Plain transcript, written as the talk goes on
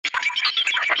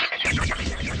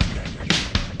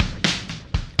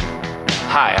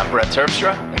Hi, I'm Brett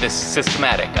Terpstra, and this is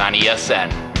Systematic on ESN.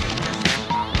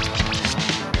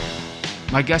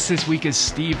 My guest this week is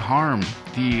Steve Harm,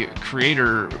 the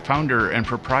creator, founder, and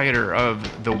proprietor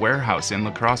of The Warehouse in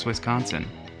La Crosse, Wisconsin.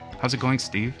 How's it going,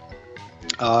 Steve?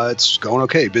 It's going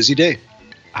okay. Busy day.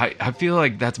 I feel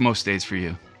like that's most days for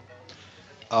you.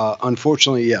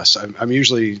 Unfortunately, yes.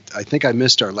 I think I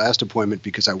missed our last appointment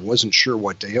because I wasn't sure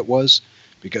what day it was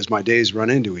because my days run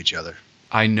into each other.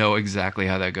 I know exactly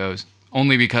how that goes.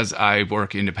 Only because I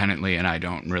work independently and I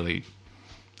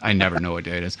never know what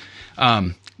day it is.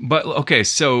 But okay,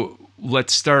 so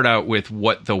let's start out with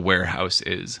what The Warehouse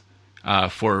is.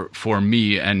 For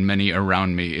me and many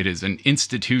around me, it is an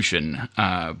institution.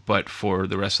 But for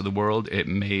the rest of the world, they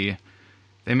may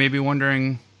be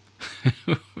wondering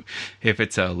if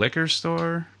it's a liquor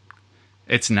store.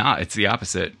 It's not. It's the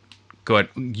opposite. Go ahead.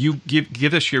 You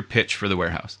give us your pitch for The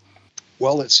Warehouse.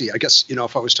 Well, let's see. I guess,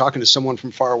 if I was talking to someone from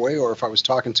far away or if I was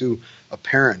talking to a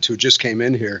parent who just came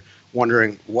in here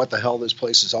wondering what the hell this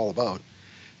place is all about.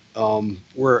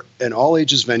 We're an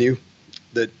all-ages venue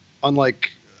that,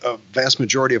 unlike a vast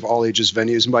majority of all-ages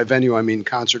venues, and by venue I mean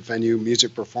concert venue,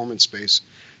 music performance space,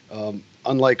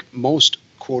 unlike most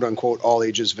quote-unquote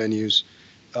all-ages venues,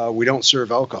 we don't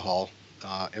serve alcohol,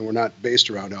 and we're not based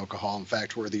around alcohol. In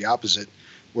fact, we're the opposite.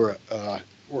 We're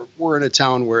in a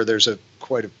town where there's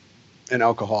quite an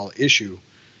alcohol issue,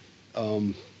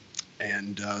 so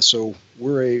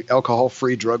we're a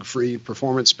alcohol-free, drug-free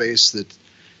performance space that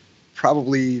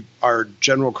probably our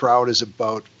general crowd is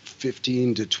about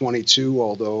 15 to 22,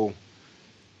 although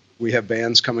we have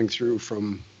bands coming through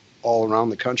from all around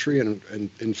the country and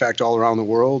in fact all around the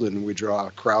world, and we draw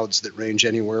crowds that range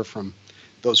anywhere from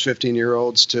those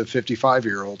 15-year-olds to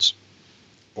 55-year-olds,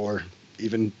 or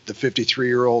even the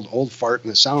 53-year-old old fart in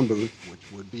the sound booth,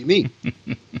 which would be me.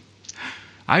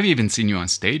 I've even seen you on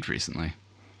stage recently.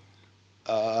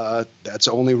 That's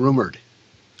only rumored.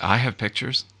 I have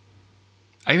pictures.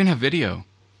 I even have video.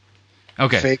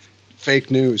 Okay. Fake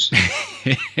news.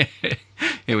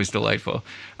 It was delightful.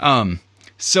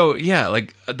 So yeah,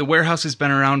 like The Warehouse has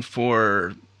been around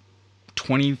for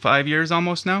 25 years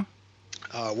almost now.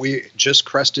 We just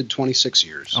crested 26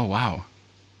 years. Oh, wow.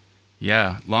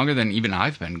 Yeah. Longer than even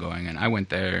I've been going. And I went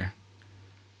there.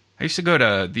 I used to go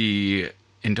to the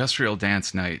Industrial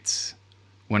Dance Nights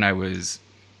when I was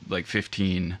like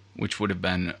 15, which would have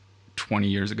been 20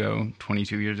 years ago,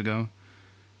 22 years ago.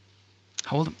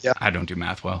 How old? Yeah. I don't do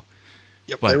math well.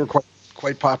 Yep, they were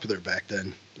quite popular back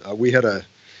then.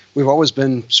 We've always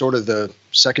been sort of the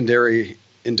secondary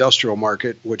industrial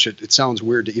market, which it sounds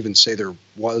weird to even say there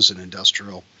was an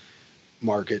industrial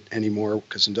market anymore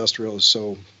because industrial is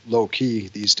so low key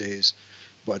these days.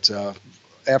 But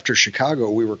after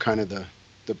Chicago, we were kind of the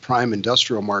prime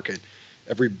industrial market.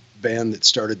 Every band that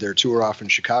started their tour off in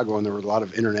Chicago, and there were a lot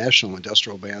of international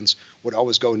industrial bands, would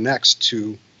always go next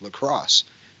to La Crosse.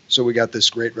 So we got this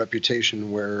great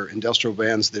reputation where industrial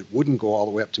bands that wouldn't go all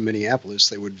the way up to Minneapolis,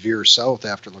 they would veer south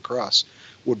after La Crosse,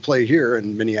 would play here,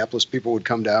 and Minneapolis people would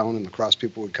come down and La Crosse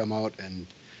people would come out, and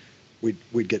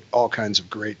we'd get all kinds of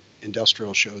great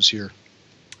industrial shows here.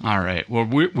 All right. Well,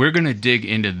 we're going to dig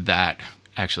into that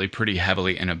actually pretty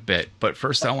heavily in a bit. But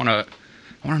first, I want to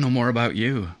know more about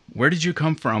you. Where did you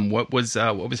come from? What was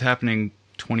happening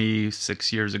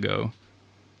 26 years ago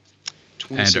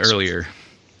and earlier?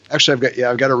 Actually,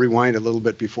 I've got to rewind a little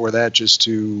bit before that just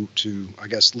to I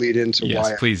guess lead into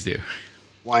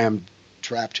why I'm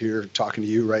trapped here talking to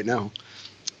you right now.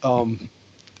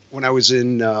 When I was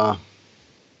in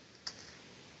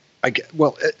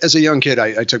as a young kid,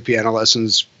 I took piano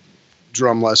lessons,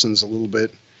 drum lessons a little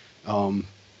bit,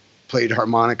 played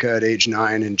harmonica at age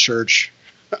 9 in church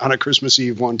on a Christmas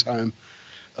Eve one time,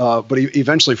 but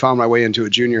eventually found my way into a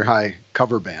junior high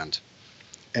cover band.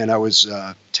 And I was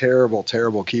a terrible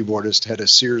keyboardist, had a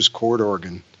Sears chord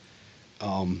organ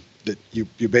that you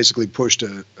basically pushed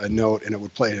a note and it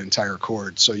would play an entire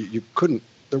chord. So you couldn't,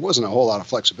 there wasn't a whole lot of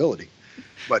flexibility.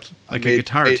 But like a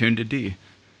guitar tuned to D.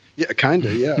 Yeah, kind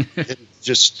of, yeah. It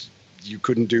just, you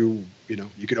couldn't do,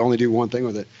 you could only do one thing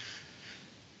with it.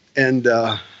 And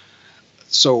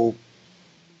so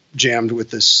jammed with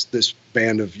this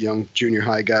band of young junior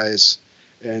high guys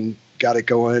and got it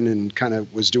going and kind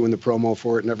of was doing the promo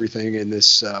for it and everything. And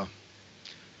this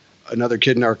another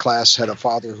kid in our class had a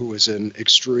father who was an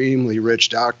extremely rich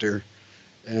doctor,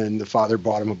 and the father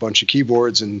bought him a bunch of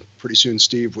keyboards, and pretty soon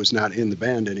Steve was not in the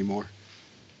band anymore.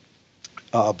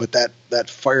 But that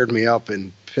fired me up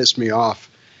and pissed me off.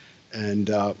 And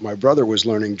my brother was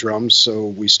learning drums, so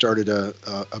we started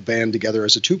a band together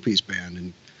as a two-piece band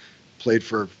and played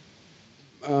for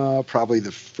probably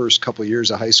the first couple of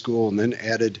years of high school, and then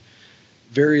added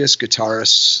various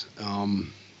guitarists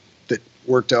that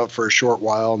worked out for a short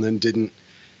while and then didn't.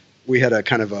 We had a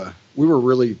kind of we were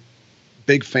really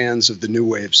big fans of the new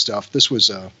wave stuff. This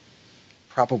was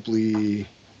probably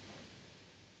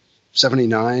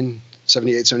 79,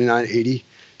 78, 79, 80.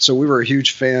 So we were a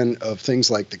huge fan of things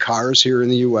like the Cars here in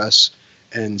the U.S.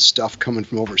 and stuff coming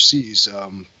from overseas.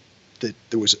 That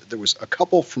there was a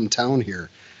couple from town here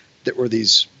that were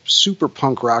these super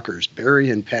punk rockers, Barry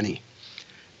and Penny,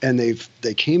 and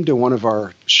they came to one of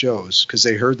our shows because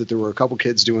they heard that there were a couple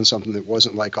kids doing something that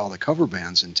wasn't like all the cover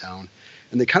bands in town,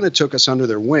 and they kind of took us under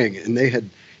their wing.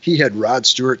 And he had Rod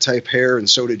Stewart type hair, and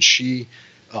so did she.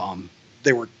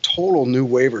 They were total new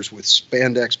wavers with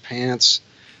spandex pants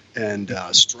and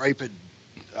striped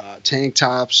tank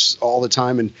tops all the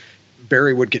time. And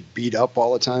Barry would get beat up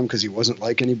all the time because he wasn't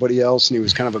like anybody else, and he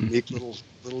was kind of a meek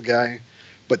little guy.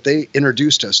 But they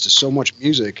introduced us to so much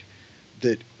music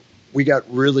that we got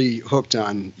really hooked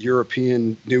on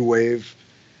European new wave,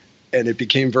 and it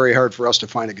became very hard for us to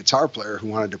find a guitar player who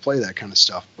wanted to play that kind of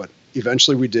stuff. But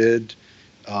eventually we did.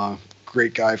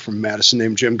 Great guy from Madison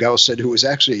named Jim Gausted, who was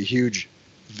actually a huge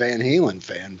Van Halen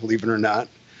fan, believe it or not,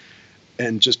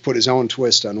 and just put his own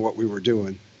twist on what we were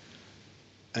doing.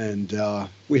 And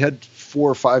we had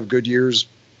 4 or 5 good years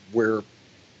where,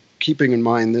 keeping in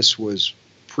mind this was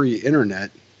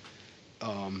pre-internet,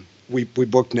 we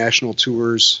booked national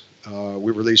tours.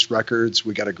 We released records.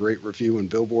 We got a great review in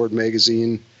Billboard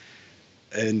magazine.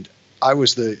 And I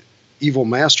was the evil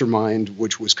mastermind,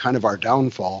 which was kind of our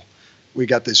downfall. We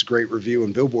got this great review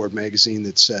in Billboard magazine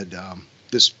that said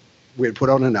we had put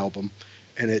out an album,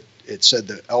 and it said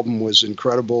the album was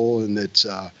incredible, and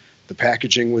that the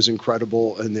packaging was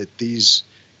incredible, and that these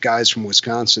guys from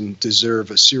Wisconsin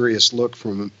deserve a serious look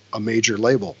from a major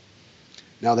label.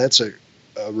 Now that's a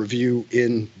review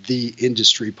in the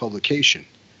industry publication.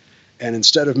 And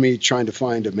instead of me trying to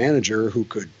find a manager who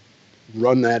could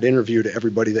run that interview to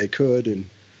everybody they could and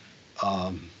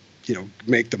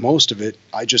make the most of it,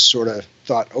 I just sort of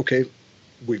thought, okay,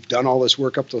 we've done all this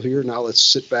work up till here. Now let's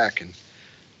sit back and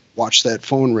watch that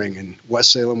phone ring in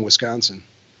West Salem, Wisconsin,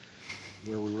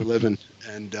 where we were living.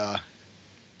 And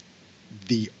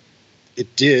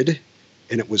it did,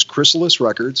 and it was Chrysalis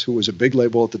Records, who was a big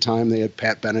label at the time. They had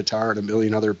Pat Benatar and a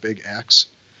million other big acts.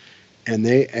 And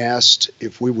they asked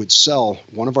if we would sell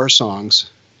one of our songs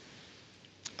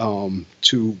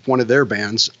to one of their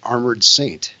bands, Armored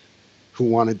Saint, who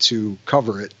wanted to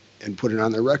cover it and put it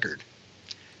on their record.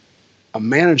 A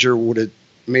manager would have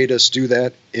made us do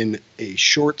that in a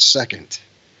short second.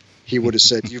 He would have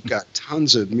said, you've got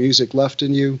tons of music left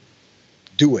in you.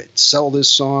 Do it. Sell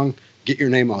this song. Get your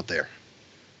name out there.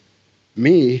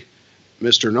 Me,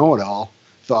 Mr. Know-It-All,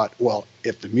 thought, well,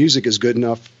 if the music is good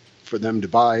enough for them to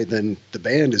buy, then the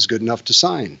band is good enough to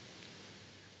sign.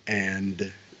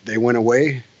 And they went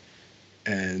away,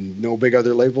 and no big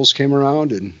other labels came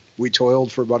around, and we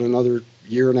toiled for about another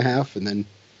year and a half and then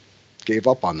gave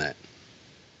up on that.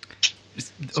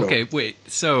 Okay, wait.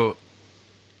 So,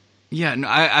 yeah, no,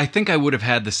 I think I would have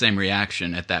had the same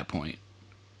reaction at that point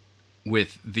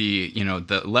with the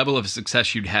level of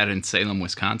success you'd had in Salem,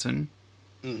 Wisconsin.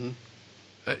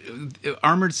 Mm-hmm.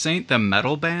 Armored Saint, the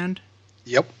metal band?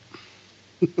 Yep.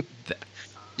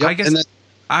 I guess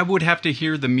I would have to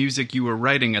hear the music you were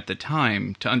writing at the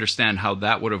time to understand how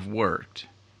that would have worked.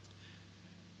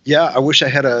 Yeah, I wish I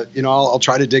had I'll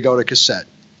try to dig out a cassette,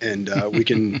 and we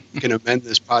can amend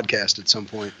this podcast at some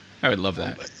point. I would love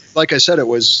that. But like I said, it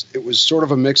was sort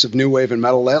of a mix of new wave and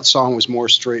metal. That song was more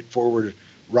straightforward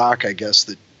rock, I guess,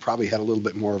 that probably had a little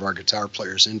bit more of our guitar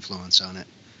player's influence on it.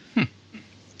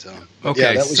 So,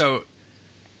 okay, yeah, so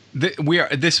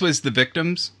this was the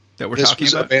Victims that we're talking about?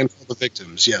 This was a band called the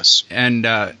Victims, yes. And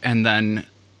then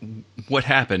what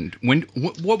happened? When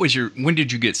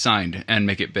did you get signed and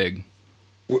make it big?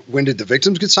 When did the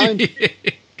Victims get signed?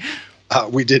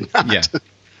 We did not. Yeah.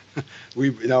 we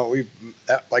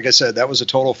like I said, that was a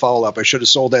total follow up. I should have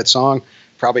sold that song.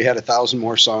 Probably had 1,000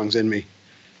 more songs in me.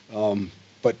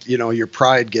 But your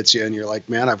pride gets you, and you're like,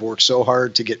 man, I've worked so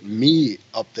hard to get me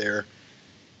up there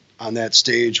on that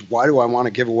stage. Why do I want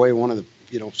to give away one of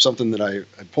the, something that I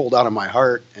pulled out of my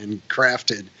heart and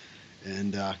crafted,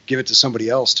 and give it to somebody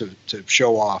else to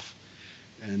show off?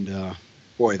 And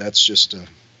boy, that's just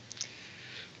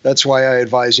that's why I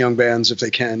advise young bands, if they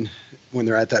can, when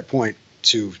they're at that point,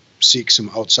 to seek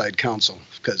some outside counsel,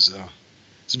 because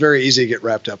it's very easy to get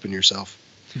wrapped up in yourself.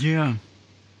 Yeah.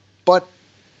 But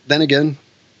then again,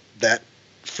 that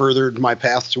furthered my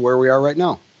path to where we are right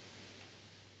now.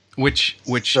 Which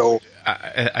so,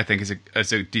 I think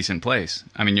is a decent place.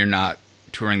 I mean, you're not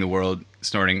touring the world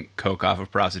snorting coke off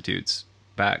of prostitutes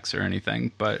facts or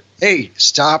anything, but Hey,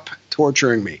 stop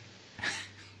torturing me.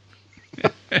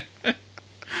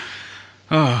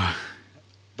 oh,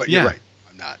 But Yeah. you're right.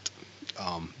 I'm not.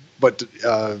 But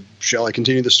shall I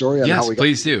continue the story on yes, how we got?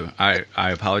 please do. I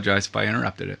apologize if I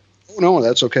interrupted it. Oh, no,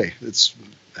 that's okay. It's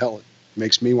hell. It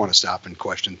makes me want to stop and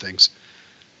question things.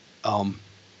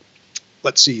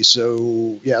 Let's see.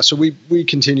 So yeah, so we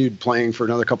continued playing for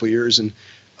another couple of years, and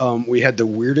we had the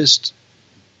weirdest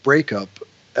breakup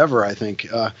ever. I think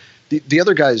the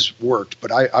other guys worked,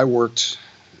 but I worked.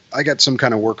 I got some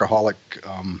kind of workaholic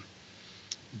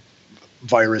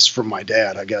virus from my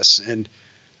dad, I guess, and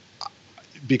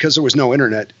because there was no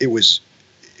internet, it was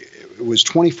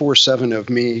 24/7 of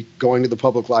me going to the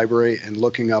public library and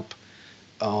looking up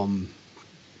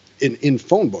in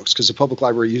phone books, because the public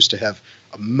library used to have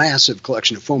a massive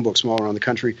collection of phone books from all around the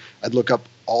country. I'd look up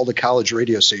all the college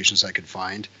radio stations I could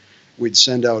find. We'd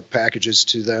send out packages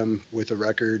to them with a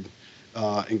record,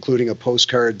 including a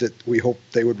postcard that we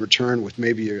hoped they would return with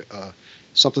maybe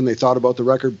something they thought about the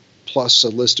record, plus a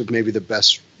list of maybe the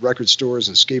best record stores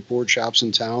and skateboard shops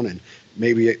in town, and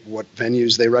maybe what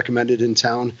venues they recommended in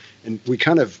town. And we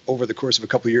kind of, over the course of a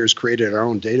couple of years, created our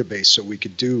own database so we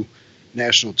could do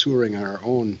national touring on our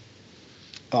own.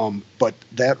 But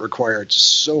that required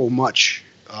so much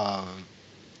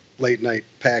late night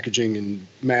packaging and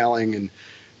mailing. And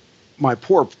my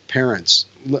poor parents,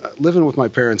 living with my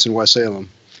parents in West Salem,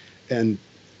 and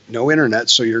no internet,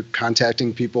 so you're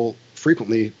contacting people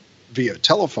frequently via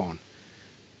telephone.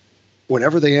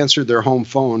 Whenever they answered their home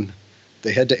phone,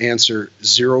 they had to answer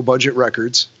Zero Budget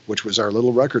Records, which was our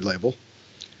little record label.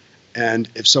 And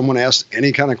if someone asked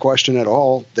any kind of question at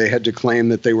all, they had to claim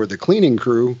that they were the cleaning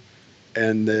crew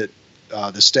and that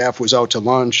the staff was out to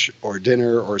lunch or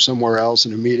dinner or somewhere else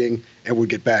in a meeting and would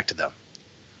get back to them.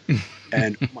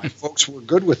 And my folks were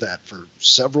good with that for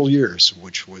several years,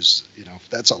 which was,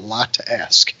 that's a lot to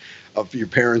ask of your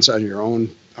parents on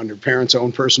your parents'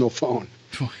 own personal phone.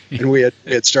 And we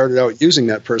had started out using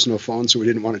that personal phone, so we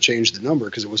didn't want to change the number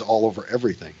because it was all over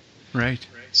everything. Right.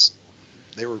 So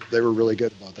they were really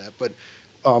good about that. But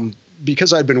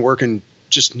because I'd been working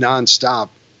just nonstop,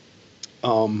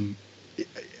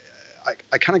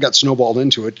 I kind of got snowballed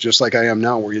into it, just like I am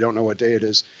now, where you don't know what day it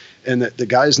is. And the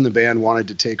guys in the band wanted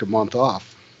to take a month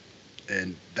off.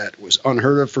 And that was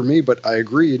unheard of for me, but I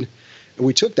agreed. And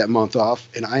we took that month off,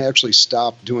 and I actually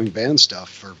stopped doing band stuff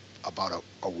for about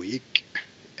a week,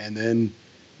 and then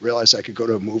realized I could go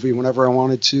to a movie whenever I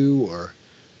wanted to, or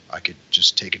I could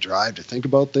just take a drive to think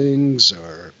about things,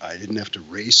 or I didn't have to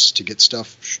race to get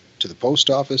stuff to the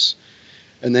post office.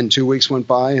 And then 2 weeks went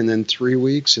by, and then 3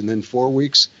 weeks, and then 4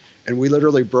 weeks, and we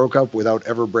literally broke up without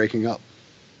ever breaking up.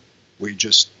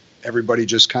 Everybody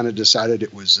just kind of decided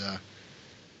it was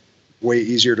way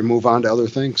easier to move on to other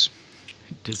things.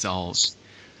 It dissolves.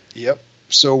 Yep.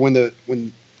 So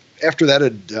when after that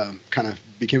had kind of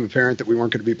became apparent that we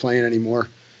weren't going to be playing anymore,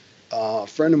 a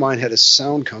friend of mine had a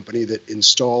sound company that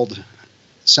installed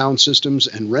sound systems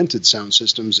and rented sound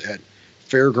systems at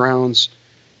fairgrounds,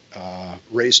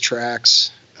 racetracks,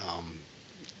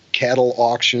 cattle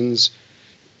auctions,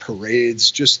 parades,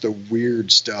 just the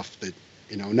weird stuff that,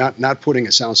 not putting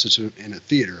a sound system in a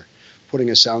theater, putting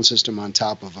a sound system on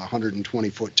top of a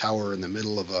 120-foot tower in the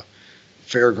middle of a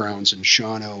fairgrounds in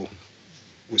Shawano,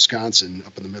 Wisconsin,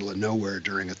 up in the middle of nowhere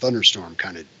during a thunderstorm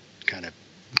kind of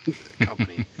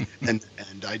company. and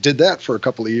I did that for a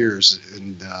couple of years,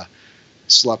 and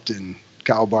slept in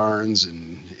cow barns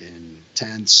and in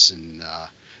tents, and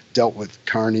dealt with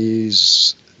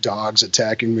carnies, dogs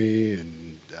attacking me,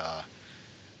 and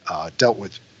dealt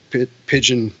with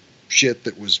pigeon shit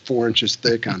that was 4 inches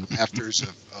thick on rafters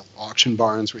of auction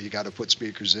barns where you got to put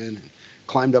speakers in, and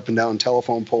climbed up and down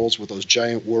telephone poles with those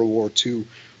giant World War II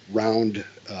round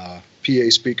PA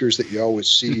speakers that you always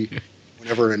see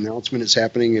whenever an announcement is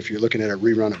happening if you're looking at a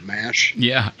rerun of MASH.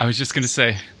 Yeah, I was just going to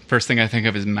say, first thing I think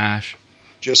of is MASH.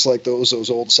 Just like those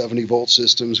old 70-volt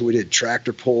systems. We did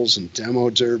tractor pulls and demo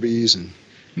derbies and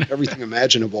everything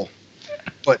imaginable.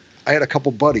 But I had a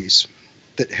couple buddies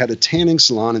that had a tanning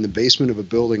salon in the basement of a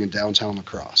building in downtown La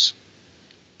Crosse.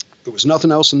 There was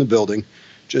nothing else in the building,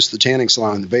 just the tanning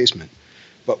salon in the basement.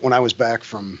 But when I was back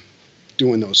from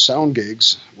doing those sound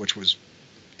gigs, which was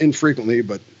infrequently,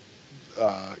 but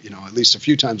at least a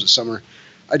few times a summer,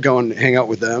 I'd go and hang out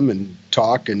with them and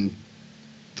talk, and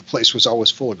the place was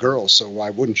always full of girls, so why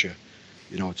wouldn't you?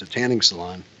 It's a tanning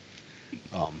salon.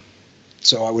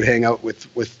 So I would hang out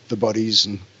with the buddies,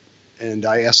 and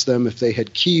I asked them if they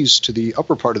had keys to the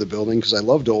upper part of the building, because I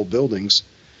loved old buildings,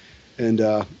 and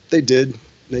they did.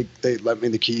 They let me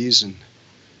the keys, and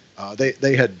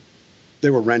they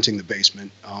were renting the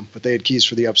basement, but they had keys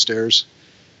for the upstairs.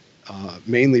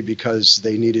 mainly because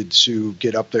they needed to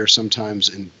get up there sometimes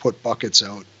and put buckets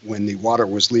out when the water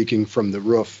was leaking from the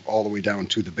roof all the way down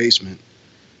to the basement.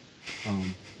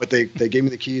 But they gave me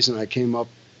the keys, and I came up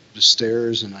the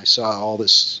stairs, and I saw all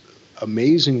this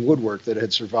amazing woodwork that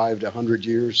had survived 100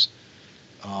 years.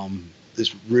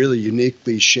 This really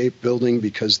uniquely shaped building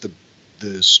because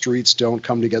the streets don't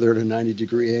come together at a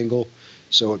 90-degree angle.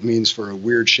 So it means for a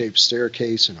weird shaped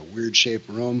staircase and a weird shaped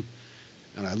room.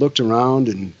 And I looked around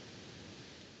and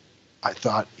I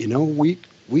thought,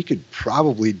 we could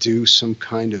probably do some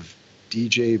kind of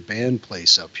DJ band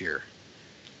place up here.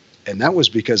 And that was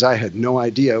because I had no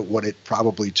idea what it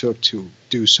probably took to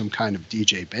do some kind of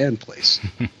DJ band place.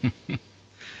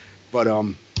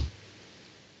 But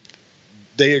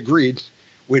they agreed.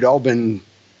 We'd all been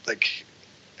like,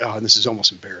 and this is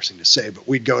almost embarrassing to say, but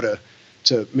we'd go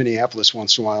to Minneapolis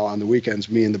once in a while on the weekends,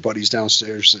 me and the buddies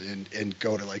downstairs, and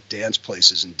go to like dance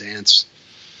places and dance.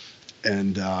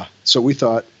 And so we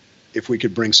thought if we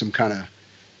could bring some kind of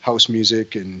house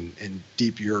music and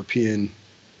deep European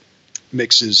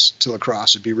mixes to La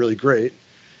Crosse, it'd be really great.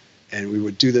 And we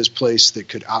would do this place that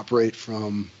could operate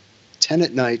from 10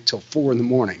 at night till 4 in the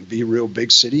morning, be a real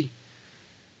big city.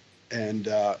 And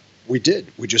we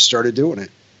did. We just started doing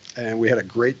it. And we had a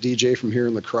great DJ from here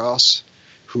in La Crosse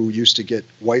who used to get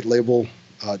white label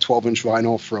 12-inch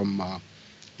vinyl from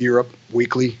Europe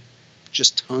weekly,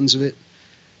 just tons of it.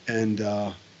 And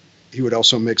he would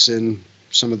also mix in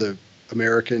some of the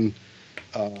American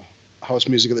house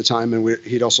music at the time, and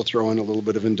he'd also throw in a little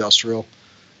bit of industrial.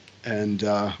 And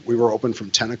we were open from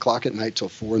 10 o'clock at night till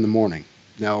 4 in the morning.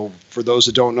 Now, for those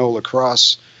that don't know, La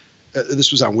Crosse,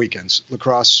 this was on weekends. La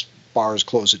Crosse bars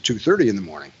closed at 2:30 in the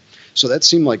morning. So that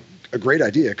seemed like a great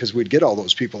idea because we'd get all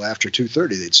those people after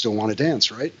 2:30. They'd still want to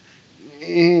dance, right?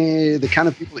 The kind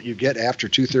of people that you get after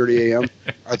 2:30 a.m.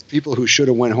 are the people who should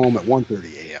have went home at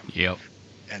 1:30 a.m. Yep.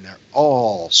 And they're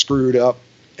all screwed up.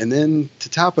 And then to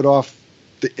top it off,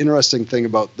 the interesting thing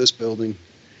about this building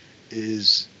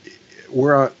is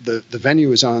the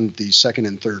venue is on the second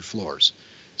and third floors.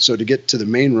 So to get to the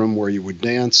main room where you would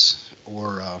dance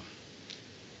or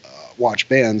watch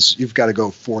bands, you've got to go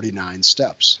 49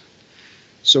 steps.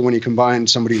 So when you combine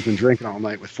somebody who's been drinking all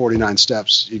night with 49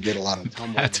 steps, you get a lot of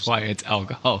tumbles. That's why it's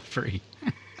alcohol free.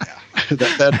 Yeah,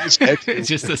 that is actually, it's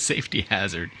just a safety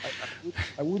hazard.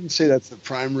 I wouldn't say that's the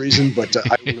prime reason, but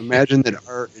I would imagine that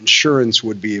our insurance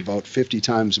would be about 50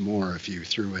 times more if you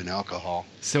threw in alcohol.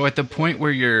 So at the point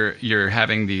where you're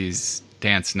having these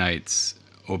dance nights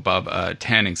above a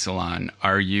tanning salon,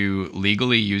 are you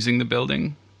legally using the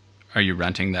building? Are you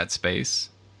renting that space?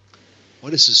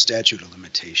 What is the statute of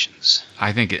limitations?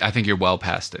 I think you're well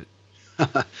past it.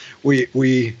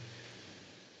 we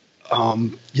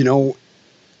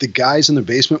the guys in the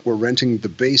basement were renting the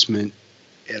basement,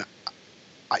 and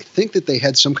I think that they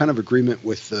had some kind of agreement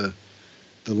with the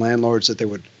landlords that they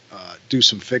would do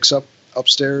some fix up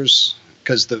upstairs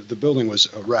because the building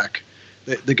was a wreck.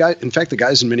 The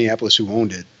guys in Minneapolis who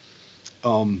owned it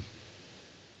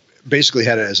basically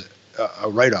had it as a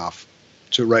write-off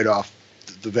to write off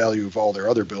the value of all their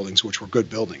other buildings, which were good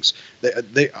buildings.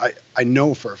 I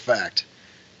know for a fact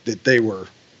that they were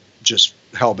just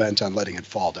hell-bent on letting it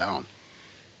fall down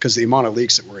because the amount of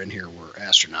leaks that were in here were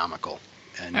astronomical.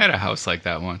 And I had a house like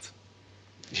that once.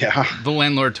 Yeah. The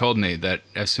landlord told me that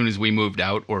as soon as we moved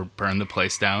out or burned the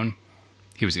place down,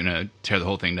 he was going to tear the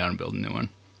whole thing down and build a new one.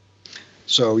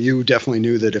 So you definitely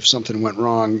knew that if something went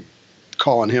wrong,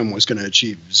 calling him was going to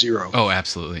achieve zero. Oh,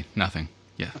 absolutely. Nothing.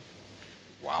 Yeah.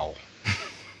 Wow.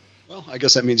 Well, I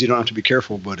guess that means you don't have to be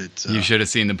careful, but it... You should have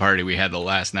seen the party we had the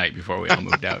last night before we all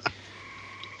moved out.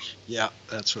 Yeah,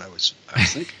 that's what I was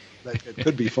thinking. It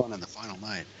could be fun on the final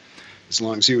night, as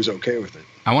long as he was okay with it.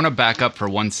 I want to back up for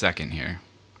 1 second here.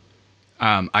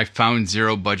 I found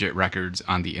Zero Budget Records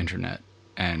on the internet,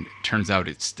 and turns out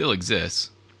it still exists.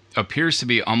 Appears to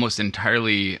be almost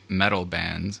entirely metal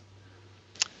bands.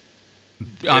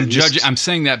 I'm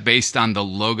saying that based on the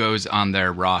logos on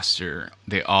their roster.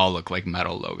 They all look like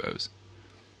metal logos.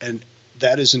 And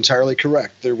that is entirely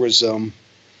correct. There was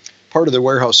part of the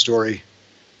warehouse story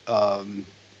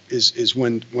is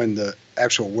when the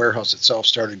actual warehouse itself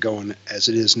started going as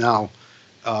it is now.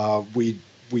 We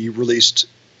released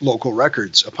local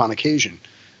records upon occasion.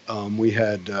 We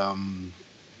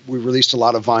released a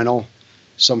lot of vinyl,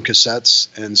 some cassettes,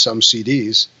 and some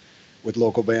CDs with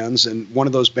local bands. And one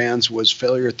of those bands was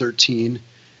Failure 13.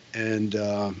 And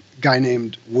a guy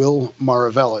named Will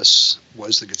Maravellis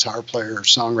was the guitar player,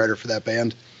 songwriter for that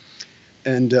band.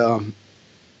 And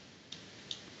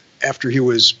after he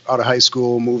was out of high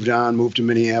school, moved to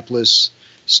Minneapolis,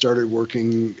 started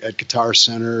working at Guitar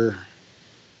Center,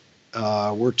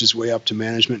 worked his way up to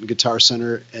management and Guitar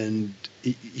Center, and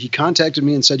he contacted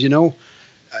me and said, you know,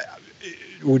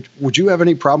 would you have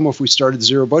any problem if we started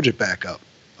Zero Budget back up?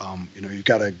 You know, you've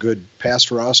got a good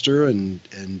past roster, and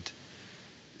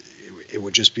it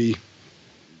would just be,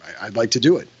 I'd like to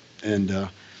do it. And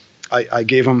I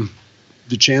gave him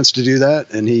the chance to do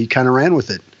that, and he kind of ran with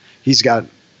it. He's got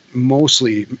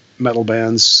mostly metal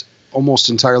bands, almost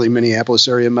entirely Minneapolis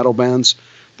area metal bands,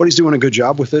 but he's doing a good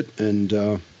job with it.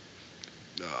 And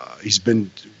he's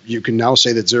been, you can now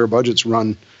say that Zero Budget's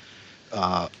run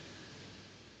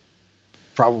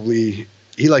probably,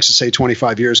 he likes to say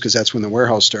 25 years because that's when the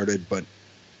warehouse started, but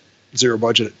Zero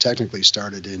Budget technically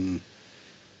started in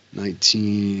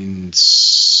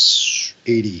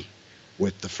 1980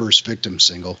 with the First Victim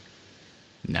single.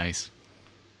 Nice.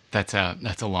 That's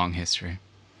a long history.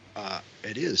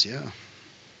 It is, yeah.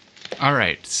 All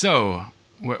right, so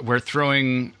we're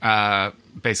throwing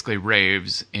basically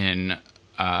raves in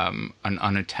an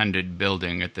unattended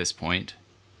building at this point.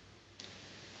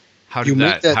 How did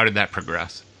that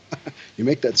progress? You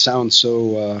make that sound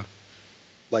so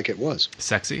like it was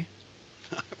sexy.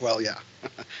 Well, yeah,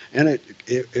 and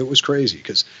it was crazy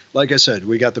because, like I said,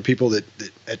 we got the people that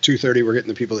at 2:30 we're getting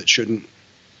the people that shouldn't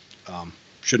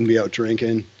be out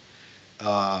drinking,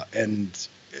 and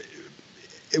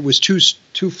it was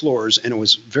two floors, and it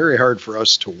was very hard for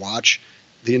us to watch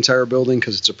the entire building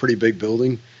because it's a pretty big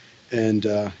building, and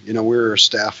you know, we were a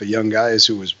staff of young guys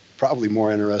who was probably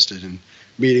more interested in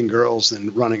meeting girls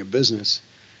than running a business.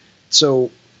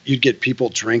 So you'd get people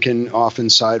drinking off in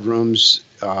side rooms.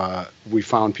 We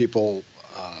found people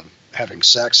having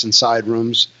sex in side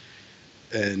rooms,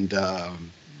 and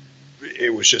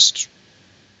it was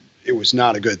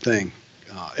not a good thing.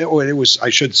 It was, I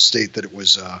should state that it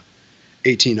was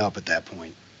 18 up at that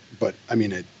point. But I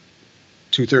mean, at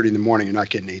 2:30 in the morning, you're not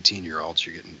getting 18-year-olds.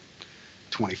 You're getting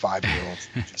 25-year-olds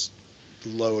just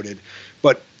loaded.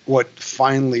 But what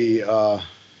finally was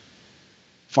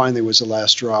the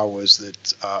last straw was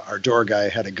that our door guy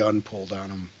had a gun pulled on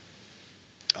him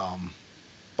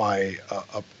by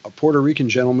a Puerto Rican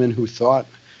gentleman who thought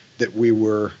that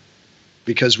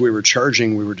because we were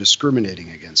charging, we were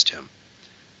discriminating against him.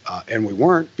 And we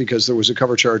weren't, because there was a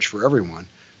cover charge for everyone,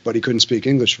 but he couldn't speak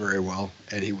English very well,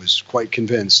 and he was quite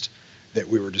convinced that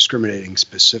we were discriminating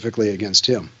specifically against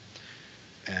him.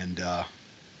 And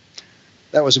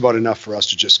that was about enough for us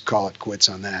to just call it quits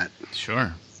on that.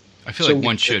 Sure. I feel like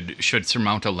one should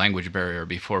surmount a language barrier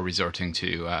before resorting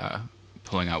to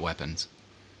pulling out weapons.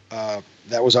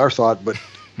 That was our thought, but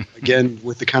again,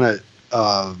 with the kind of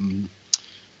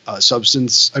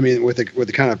substance, I mean, with the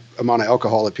kind of amount of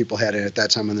alcohol that people had in at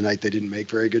that time of the night, they didn't make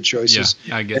very good choices.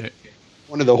 Yeah, I get it.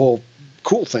 One of the whole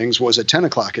cool things was at 10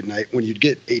 o'clock at night, when you'd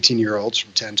get 18-year-olds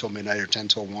from 10 till midnight or 10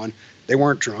 till 1, they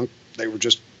weren't drunk. They were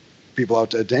just people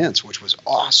out to dance, which was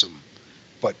awesome.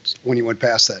 But when you went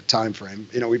past that time frame,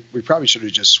 you know, we probably should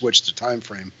have just switched the time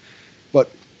frame. But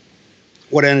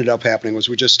what ended up happening was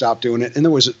we just stopped doing it, and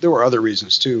there were other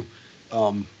reasons too.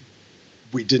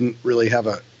 We didn't really have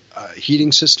a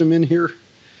heating system in here.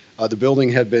 The building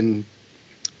had been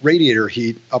radiator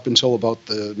heat up until about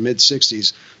the mid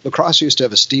 60s. La Crosse used to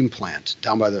have a steam plant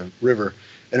down by the river,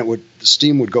 and the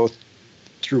steam would go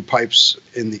through pipes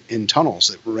in tunnels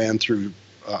that ran through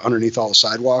underneath all the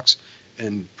sidewalks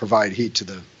and provide heat to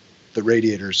the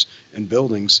radiators and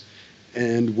buildings.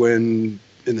 And when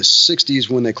in the 60s,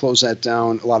 when they closed that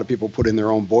down, a lot of people put in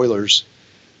their own boilers,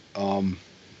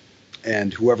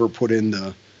 and whoever put in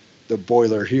the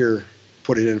boiler here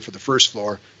put it in for the first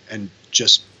floor and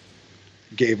just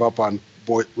gave up on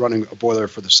running a boiler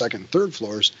for the second and third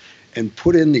floors, and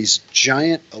put in these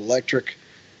giant electric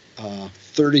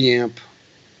 30 amp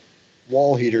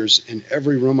wall heaters in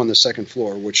every room on the second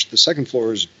floor, which the second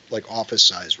floor is like office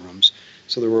size rooms.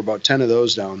 So there were about 10 of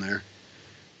those down there.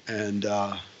 And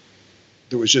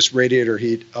there was just radiator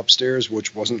heat upstairs,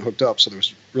 which wasn't hooked up. So there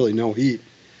was really no heat.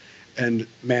 And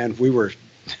man, we were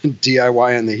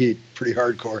DIYing the heat pretty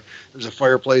hardcore. There's a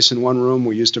fireplace in one room.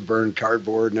 We used to burn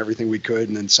cardboard and everything we could,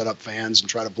 and then set up fans and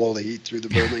try to blow the heat through the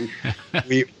building.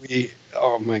 we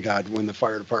oh my God, when the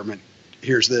fire department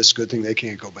hears this, good thing they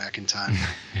can't go back in time.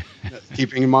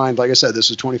 Keeping in mind, like I said, this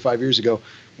was 25 years ago,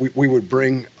 we would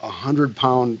bring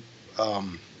 100-pound,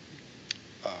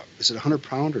 is it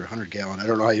 100-pound or 100-gallon? I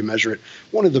don't know how you measure it.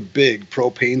 One of the big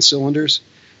propane cylinders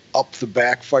up the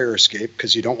back fire escape,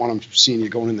 because you don't want them seeing you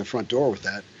going in the front door with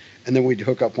that. And then we'd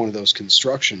hook up one of those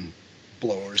construction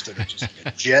blowers that are just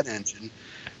like a jet engine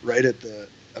right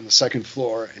on the second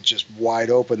floor, and just wide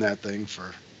open that thing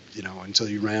for, until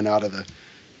you ran out of the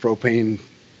propane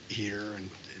heater, and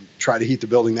try to heat the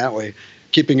building that way.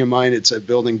 keeping in mind it's a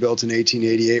building built in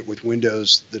 1888 with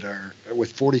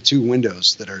 42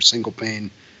 windows that are single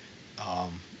pane,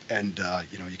 and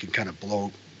you can kind of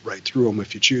blow right through them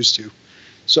if you choose to.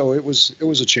 So it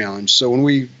was a challenge. So when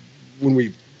we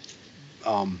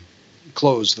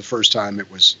closed the first time, it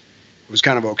was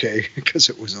kind of okay because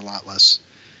it was a lot less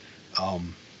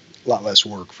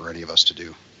work for any of us to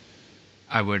do.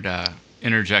 I would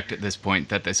interject at this point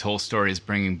that this whole story is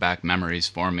bringing back memories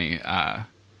for me.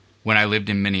 When I lived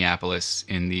in Minneapolis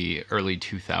in the early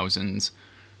 2000s,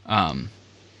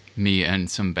 me and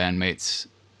some bandmates,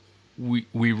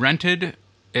 we rented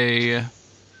a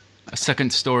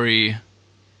second story.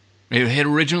 It had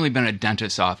originally been a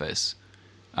dentist's office,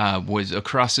 was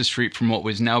across the street from what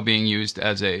was now being used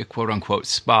as a quote-unquote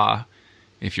spa,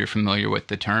 if you're familiar with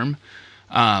the term.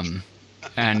 And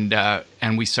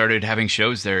we started having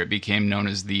shows there. It became known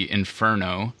as the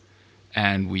Inferno,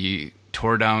 and we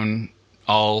tore down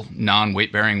all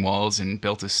non-weight-bearing walls and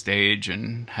built a stage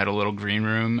and had a little green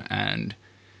room. And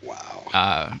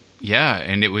wow,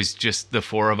 and it was just the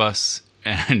four of us,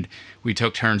 and we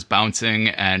took turns bouncing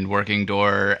and working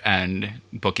door and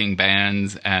booking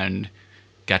bands, and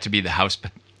got to be the house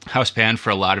band for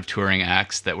a lot of touring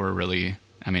acts that were really,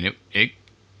 I mean,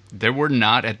 there were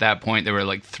not at that point, there were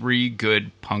like 3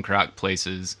 good punk rock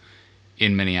places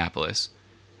in Minneapolis.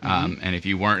 Mm-hmm. And if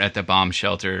you weren't at the bomb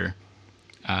shelter,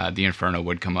 the Inferno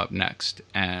would come up next.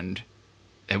 And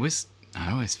it was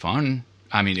fun.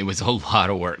 I mean, it was a lot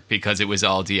of work because it was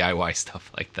all DIY stuff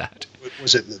like that.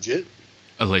 Was it legit?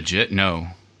 Legit? No,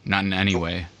 not in any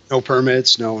way. No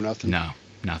permits, no nothing? No,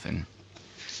 nothing.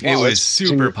 Wow, it was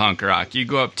super punk rock. You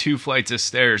go up 2 flights of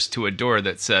stairs to a door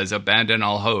that says "Abandon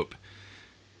all hope,"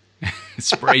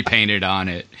 spray painted on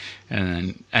it, and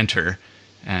then enter,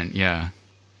 and yeah.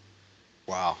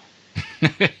 Wow.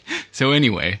 So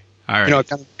anyway, all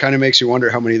right. It kind of makes you wonder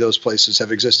how many of those places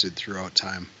have existed throughout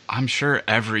time. I'm sure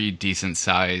every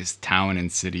decent-sized town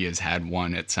and city has had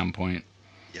one at some point.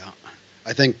 Yeah.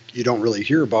 I think you don't really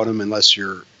hear about them unless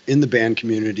you're in the band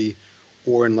community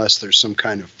or unless there's some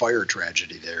kind of fire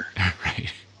tragedy there.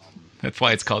 Right. That's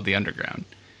why it's called the Underground.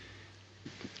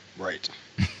 Right.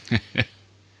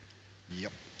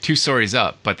 Yep. 2 stories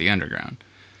up, but the Underground.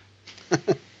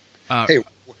 Hey,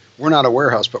 we're not a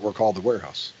warehouse, but we're called the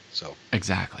Warehouse. So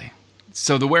exactly.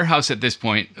 So the Warehouse at this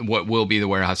point, what will be the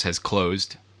Warehouse, has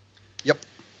closed. Yep.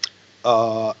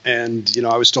 And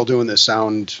I was still doing the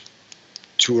sound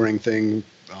touring thing,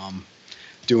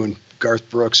 doing Garth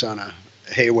Brooks on a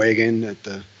hay wagon at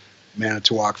the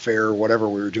Manitowoc Fair or whatever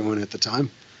we were doing at the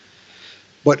time.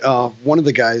 But one of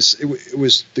the guys, it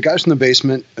was the guys from the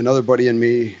basement, another buddy and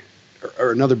me,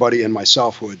 or another buddy and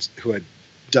myself who had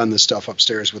done the stuff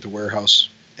upstairs with the Warehouse,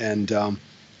 and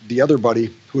the other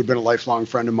buddy who had been a lifelong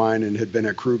friend of mine and had been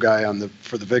a crew guy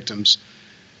for the Victims,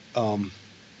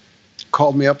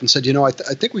 called me up and said, I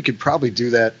think we could probably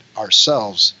do that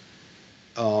ourselves,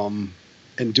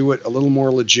 and do it a little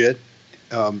more legit.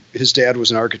 His dad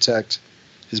was an architect,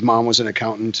 his mom was an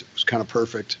accountant. It was kind of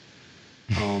perfect,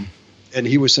 and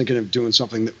he was thinking of doing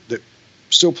something that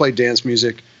still played dance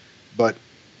music, but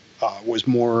was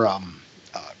more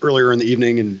earlier in the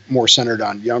evening and more centered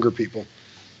on younger people.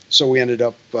 So we ended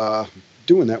up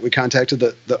doing that. We contacted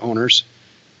the owners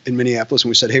in Minneapolis, and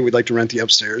we said, hey, we'd like to rent the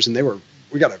upstairs. And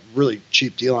we got a really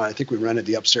cheap deal on it. I think we rented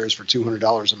the upstairs for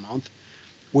 $200 a month,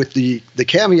 with the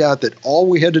caveat that all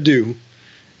we had to do,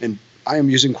 and I am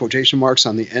using quotation marks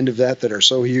on the end of that are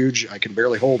so huge I can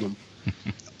barely hold them.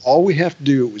 All we have to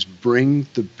do was bring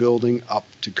the building up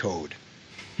to code.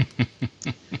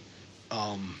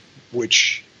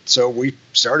 So we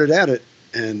started at it,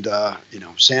 and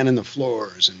sanding the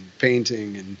floors and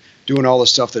painting and doing all the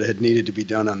stuff that had needed to be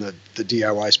done on the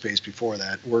DIY space before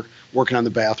that. We're working on the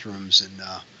bathrooms and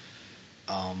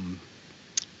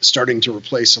starting to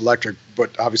replace electric,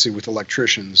 but obviously with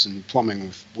electricians, and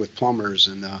plumbing with plumbers,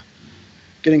 and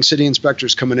getting city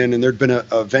inspectors coming in. And there'd been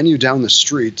a venue down the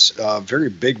street, a very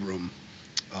big room,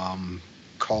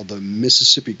 called the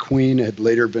Mississippi Queen. It had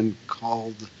later been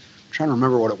called, I'm trying to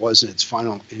remember what it was in its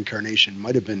final incarnation.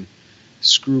 Might have been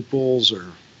Scruples or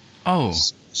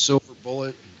Silver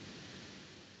Bullet.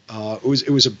 It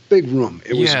was a big room.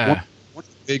 It was one of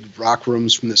the big rock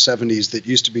rooms from the 70s that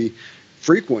used to be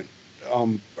frequent,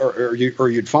 or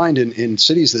you'd find in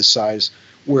cities this size,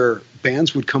 where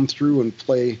bands would come through and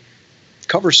play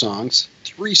cover songs,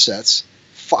 3 sets,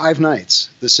 5 nights,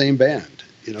 the same band.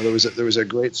 There was a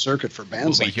great circuit for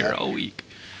bands like that. We'll be here all week.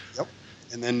 Yep.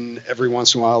 And then every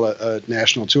once in a while, a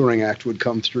national touring act would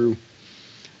come through.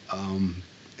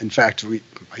 In fact,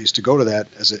 I used to go to that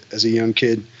as a young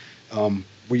kid.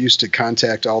 We used to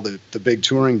contact all the big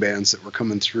touring bands that were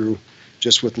coming through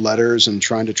just with letters and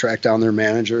trying to track down their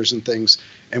managers and things.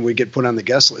 And we get put on the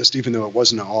guest list, even though it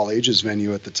wasn't an all ages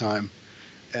venue at the time.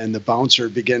 And the bouncer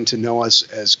began to know us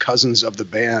as cousins of the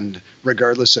band,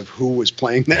 regardless of who was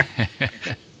playing there.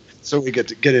 So we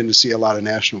get in to see a lot of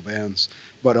national bands.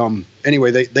 But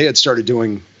anyway, they had started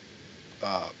doing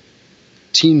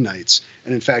teen nights.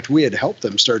 And in fact, we had helped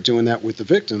them start doing that with the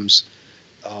victims.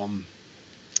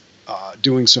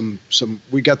 Doing some,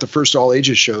 we got the first all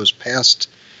ages shows passed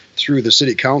through the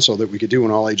city council that we could do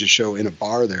an all ages show in a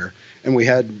bar there. And we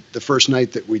had the first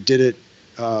night that we did it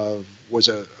was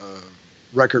a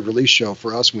record release show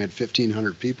for us. And we had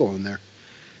 1,500 people in there.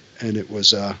 And it was,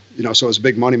 so it was a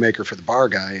big moneymaker for the bar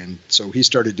guy. And so he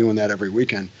started doing that every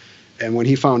weekend. And when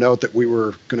he found out that we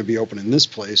were going to be opening this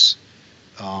place,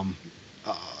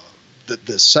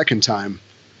 the second time,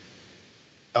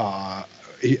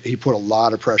 he put a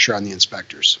lot of pressure on the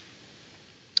inspectors.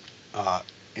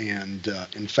 And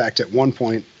in fact, at one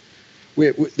point, we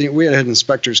had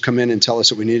inspectors come in and tell us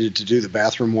that we needed to do the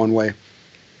bathroom one way.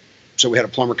 So we had a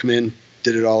plumber come in,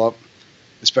 did it all up.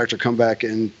 Inspector come back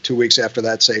in 2 weeks after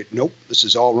that, say, nope, this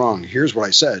is all wrong. Here's what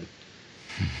I said.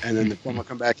 And then the plumber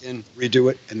come back in, redo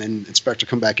it, and then inspector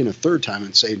come back in a third time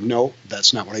and say, no,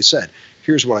 that's not what I said.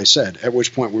 Here's what I said. At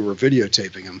which point we were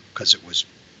videotaping him because it was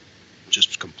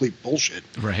just complete bullshit.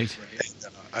 Right.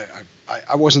 And,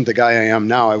 I wasn't the guy I am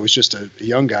now. I was just a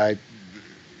young guy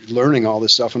learning all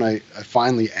this stuff, and I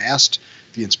finally asked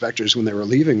the inspectors when they were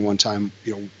leaving one time,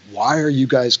 why are you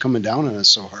guys coming down on us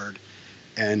so hard?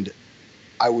 And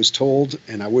I was told,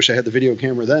 and I wish I had the video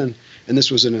camera then, and this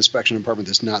was an inspection department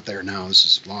that's not there now. This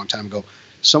is a long time ago.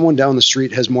 Someone down the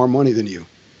street has more money than you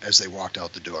as they walked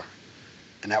out the door.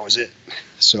 And that was it.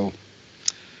 So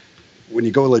when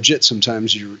you go legit,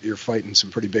 sometimes you're fighting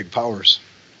some pretty big powers.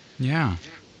 Yeah.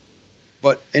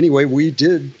 But anyway, we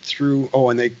did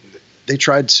and they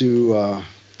tried to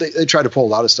they tried to pull a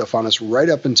lot of stuff on us right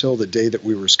up until the day that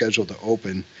we were scheduled to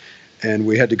open, and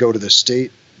we had to go to the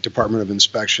state Department of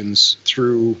Inspections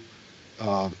through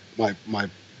my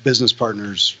business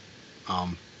partner's,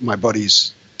 my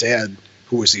buddy's dad,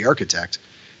 who was the architect.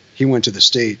 He went to the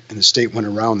state, and the state went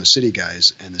around the city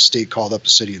guys, and the state called up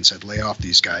the city and said, lay off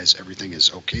these guys. Everything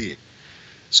is okay.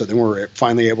 So then we were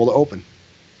finally able to open.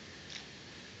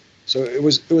 So it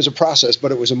was a process,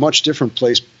 but it was a much different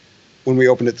place when we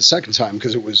opened it the second time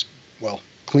because it was,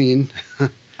 clean.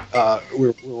 We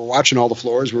were watching all the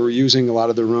floors. We were using a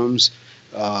lot of the rooms.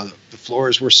 The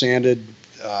floors were sanded.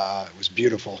 It was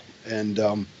beautiful.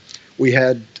 And we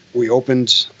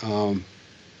opened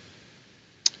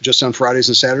just on Fridays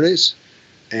and Saturdays,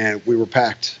 and we were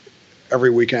packed every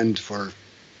weekend for,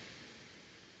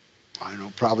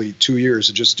 probably 2 years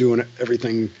of just doing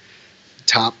everything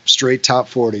straight top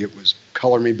 40. It was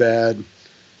Color Me Bad,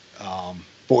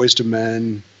 Boys to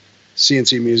Men,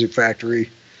 CNC Music Factory.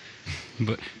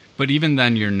 But even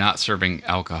then, you're not serving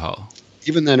alcohol.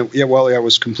 Even then, I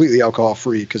was completely alcohol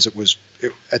free because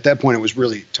at that point it was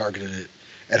really targeted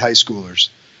at high schoolers.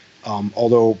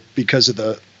 Although because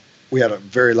we had a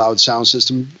very loud sound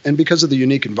system, and because of the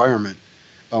unique environment,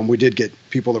 we did get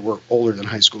people that were older than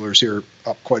high schoolers here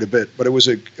up quite a bit. But it was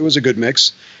a good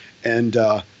mix, and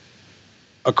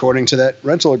according to that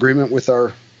rental agreement with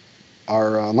our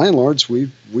landlords,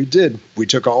 we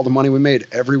took all the money we made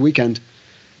every weekend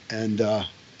and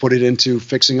put it into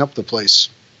fixing up the place,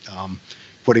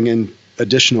 putting in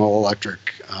additional electric,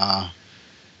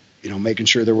 making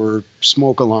sure there were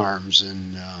smoke alarms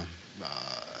and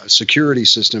a security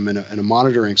system and a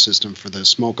monitoring system for the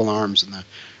smoke alarms and the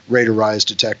rate of rise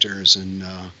detectors, and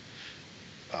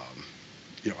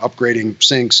upgrading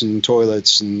sinks and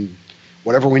toilets and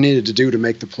whatever we needed to do to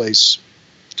make the place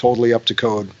totally up to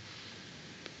code.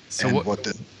 So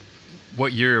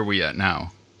what year are we at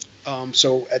now?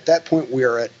 So at that point we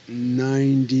are at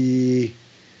 93.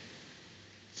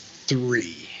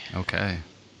 Okay.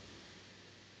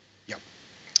 Yep.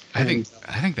 I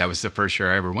think that was the first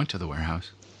year I ever went to the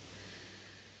warehouse.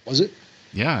 Was it?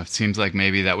 Yeah, it seems like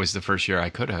maybe that was the first year I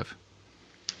could have.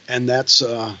 And that's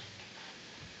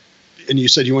and you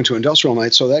said you went to industrial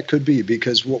night, so that could be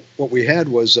because what we had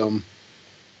was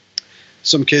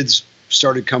some kids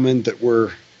started coming that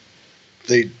were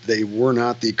they were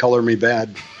not the Color Me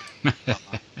Bad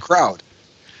crowd,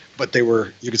 but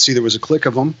you could see there was a clique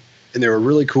of them, and they were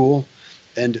really cool.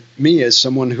 And me, as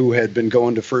someone who had been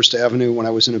going to First Avenue when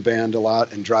I was in a band a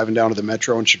lot and driving down to the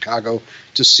Metro in Chicago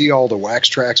to see all the Wax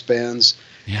Trax bands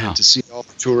and to see all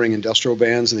the touring industrial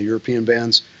bands and the European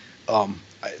bands,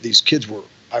 these kids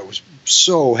I was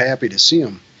so happy to see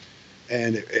them.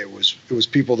 And it was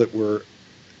people that were,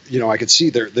 I could see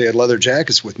they had leather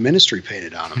jackets with Ministry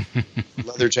painted on them,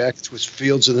 leather jackets with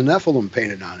Fields of the Nephilim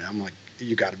painted on it. I'm like,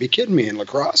 you got to be kidding me, in La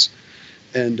Crosse.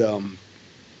 And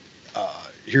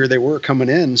here they were coming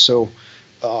in. So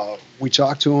we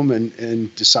talked to them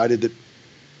and decided that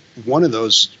one of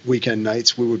those weekend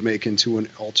nights we would make into an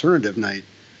alternative night,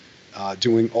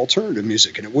 doing alternative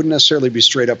music. And it wouldn't necessarily be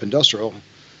straight up industrial.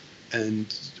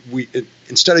 And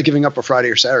instead of giving up a Friday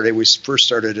or Saturday, we first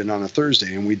started it on a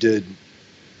Thursday, and we did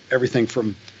everything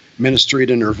from Ministry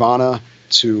to Nirvana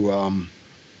to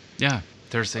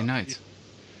Thursday nights.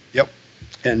 Yep,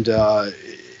 and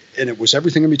it was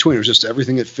everything in between. It was just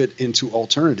everything that fit into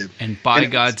alternative. And By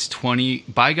God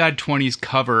 20's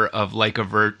cover of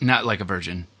not Like a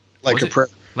Virgin, Like a Prayer,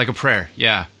 Like a Prayer.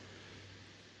 Yeah.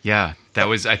 That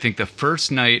was, I think, the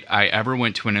first night I ever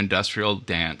went to an industrial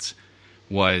dance.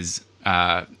 Was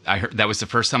that was the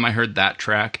first time I heard that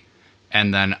track.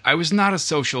 And then I was not a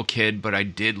social kid, but I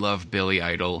did love Billy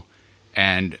Idol.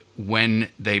 And when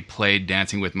they played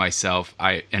Dancing with Myself,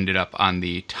 I ended up on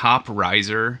the top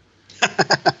riser,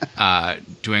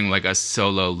 doing like a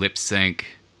solo lip sync.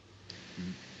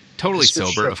 Totally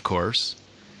sober, of course.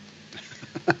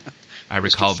 I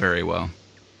recall very well.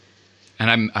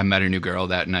 And I met a new girl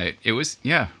that night. It was,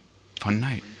 fun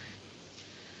night.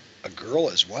 A girl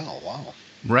as well. Wow.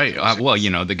 Right. Well,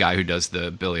 the guy who does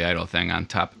the Billy Idol thing on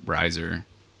top riser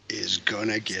is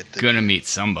gonna meet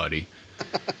somebody.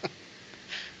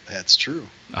 That's true.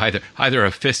 Either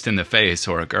a fist in the face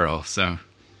or a girl. So.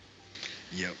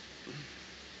 Yep.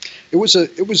 It was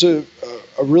a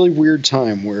really weird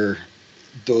time where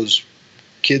those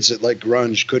kids that like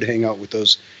grunge could hang out with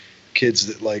those kids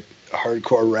that like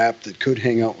hardcore rap, that could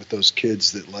hang out with those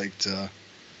kids that liked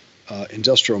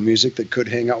industrial music, that could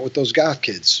hang out with those goth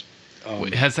kids.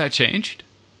 Has that changed?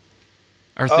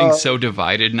 Are things so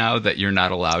divided now that you're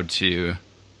not allowed to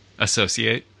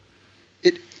associate?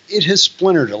 It has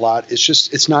splintered a lot.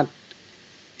 It's not.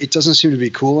 It doesn't seem to be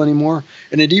cool anymore.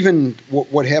 And it even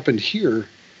what happened here,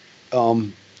 a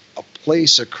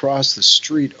place across the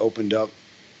street opened up,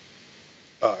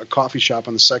 a coffee shop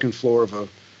on the second floor of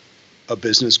a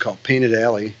business called Painted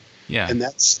Alley. Yeah. And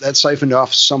that siphoned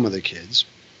off some of the kids.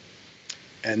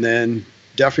 And then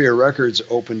Deaf Ear Records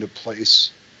opened a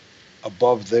place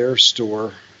above their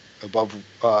store,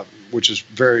 which is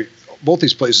both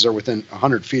these places are within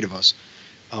 100 feet of us.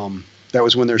 That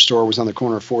was when their store was on the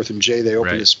corner of 4th and J. They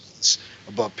opened a space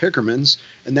above Pickerman's,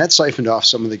 and that siphoned off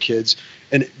some of the kids.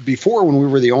 And before, when we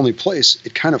were the only place,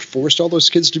 it kind of forced all those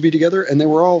kids to be together, and they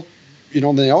were all,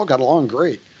 they all got along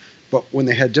great. But when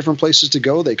they had different places to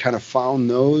go, they kind of found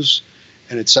those,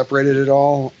 and it separated it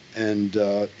all, and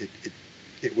that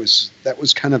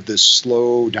was kind of the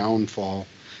slow downfall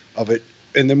of it.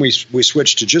 And then we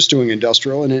switched to just doing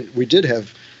industrial, and we did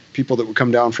have people that would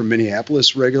come down from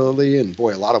Minneapolis regularly, and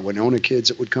boy, a lot of Winona kids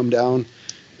that would come down,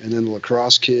 and then the La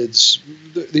Crosse kids.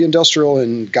 The industrial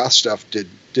and goth stuff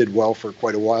did well for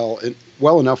quite a while, and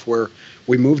well enough where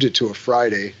we moved it to a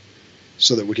Friday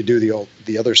so that we could do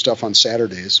the other stuff on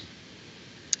Saturdays,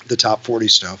 the top 40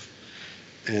 stuff.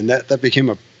 And that became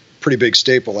a pretty big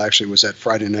staple, actually, was that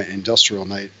Friday night industrial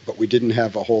night. But we didn't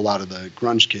have a whole lot of the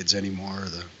grunge kids anymore,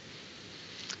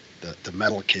 the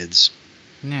metal kids.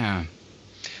 Yeah.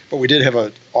 But we did have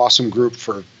an awesome group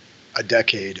for a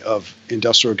decade of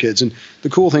industrial kids. And the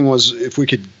cool thing was, if we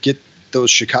could get those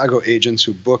Chicago agents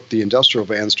who booked the industrial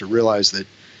bands to realize that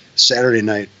Saturday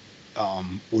night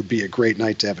would be a great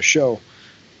night to have a show,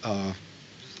 a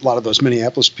lot of those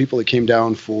Minneapolis people that came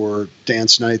down for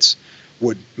dance nights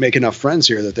would make enough friends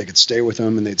here that they could stay with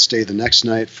them, and they'd stay the next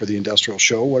night for the industrial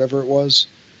show, whatever it was,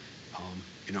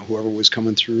 whoever was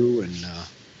coming through. And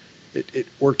it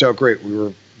worked out great. We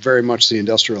were very much the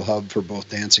industrial hub for both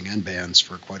dancing and bands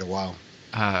for quite a while.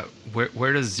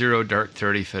 Where does Zero Dark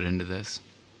 30 fit into this?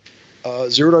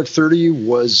 Zero Dark 30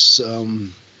 was,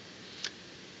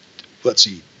 let's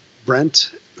see,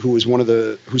 Brent, who's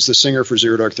the singer for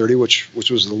Zero Dark 30, which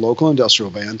was the local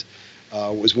industrial band,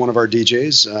 was one of our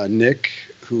DJs. Nick,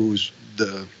 who's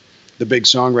the big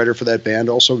songwriter for that band,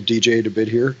 also DJ'd a bit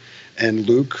here, and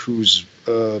Luke, who's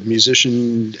a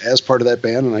musician as part of that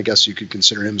band, and I guess you could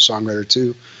consider him a songwriter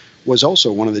too, was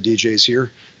also one of the DJs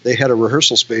here. They had a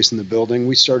rehearsal space in the building.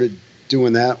 We started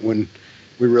doing that when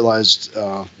we realized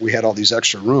we had all these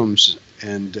extra rooms,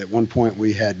 and at one point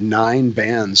we had 9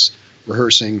 bands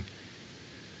rehearsing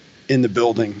in the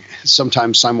building,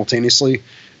 sometimes simultaneously.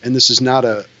 And this is not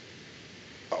a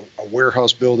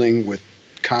warehouse building with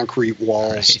concrete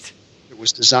walls. Right. It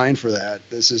was designed for that.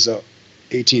 This is a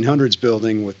 1800s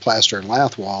building with plaster and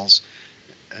lath walls,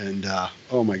 and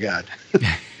oh my God,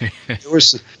 there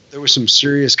was some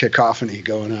serious cacophony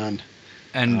going on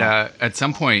And at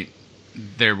some point,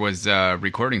 there was a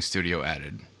recording studio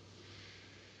added.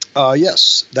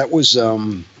 Yes, that was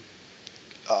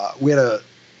we had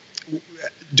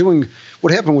doing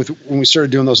what happened with when we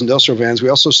started doing those industrial bands. We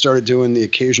also started doing the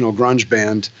occasional grunge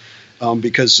band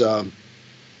because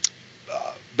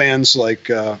bands like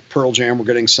Pearl Jam were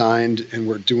getting signed and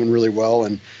were doing really well,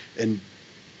 and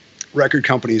record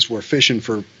companies were fishing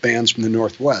for bands from the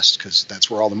Northwest because that's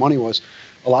where all the money was.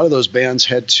 A lot of those bands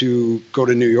had to go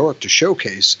to New York to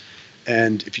showcase,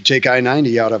 and if you take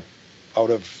I-90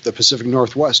 out of the Pacific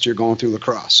Northwest, you're going through La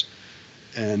Crosse.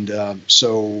 And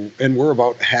and we're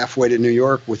about halfway to New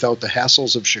York without the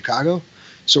hassles of Chicago.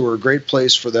 So we're a great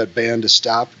place for that band to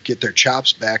stop, get their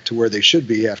chops back to where they should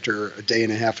be after a day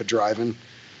and a half of driving.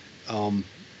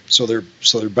 So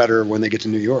they're better when they get to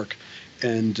New York.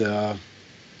 And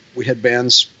we had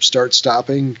bands start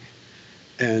stopping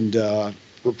and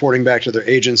reporting back to their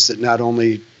agents that not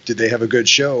only did they have a good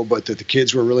show, but that the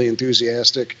kids were really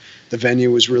enthusiastic. The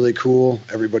venue was really cool.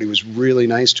 Everybody was really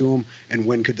nice to them. And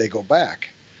when could they go back?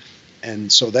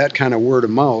 And so that kind of word of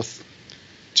mouth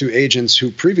to agents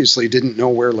who previously didn't know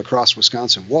where La Crosse,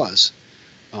 Wisconsin was,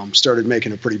 started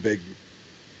making a pretty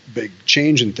big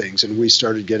change in things. And we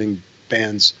started getting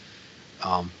bands,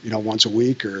 once a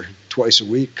week or twice a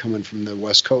week coming from the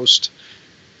West Coast.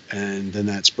 And then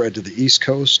that spread to the East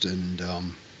Coast. And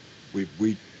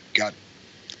we got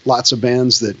lots of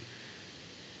bands that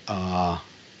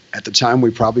at the time we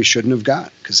probably shouldn't have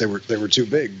got because they were too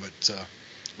big, but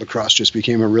La Crosse just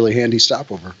became a really handy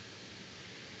stopover.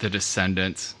 The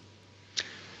Descendants.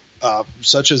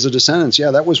 Such as the Descendants, yeah,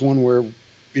 that was one where,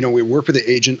 we worked with the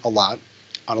agent a lot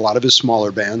on a lot of his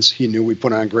smaller bands. He knew we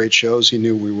put on great shows. He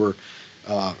knew we were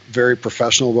very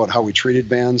professional about how we treated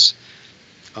bands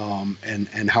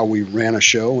and how we ran a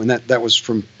show. And that was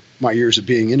from my years of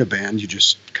being in a band. You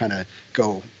just kind of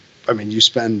go, you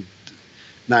spend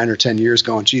 9 or 10 years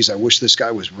going, geez, I wish this guy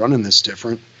was running this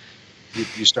different.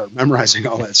 You start memorizing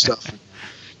all that stuff.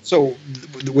 So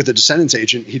with the Descendants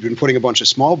agent, he'd been putting a bunch of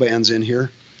small bands in here.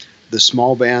 The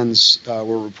small bands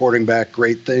were reporting back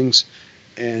great things,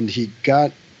 and he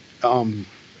got word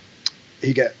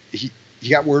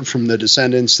from the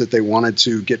Descendants that they wanted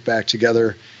to get back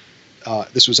together.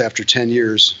 This was after 10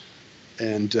 years,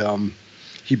 and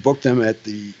he booked them at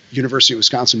the University of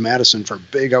Wisconsin-Madison for a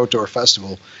big outdoor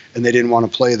festival, and they didn't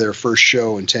want to play their first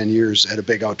show in 10 years at a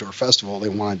big outdoor festival. They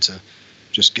wanted to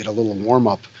just get a little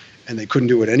warm-up, and they couldn't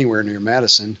do it anywhere near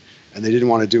Madison, and they didn't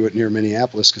want to do it near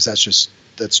Minneapolis because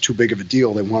that's too big of a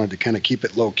deal. They wanted to kind of keep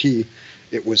it low-key.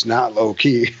 It was not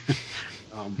low-key.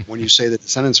 When you say the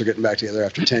Descendants are getting back together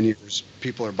after 10 years,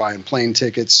 people are buying plane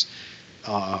tickets.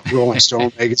 Rolling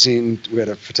Stone magazine, we had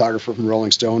a photographer from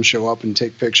Rolling Stone show up and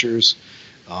take pictures.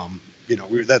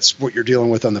 That's what you're dealing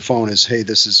with on the phone is, hey,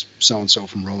 this is so-and-so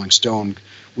from Rolling Stone.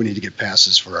 We need to get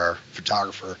passes for our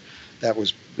photographer.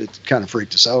 It kind of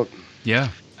freaked us out. Yeah.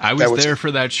 I was there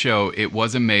for that show. It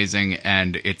was amazing,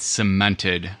 and it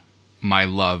cemented my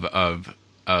love of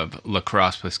La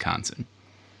Crosse, Wisconsin.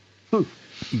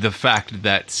 The fact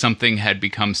that something had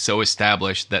become so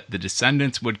established that the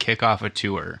Descendants would kick off a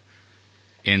tour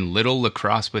in Little La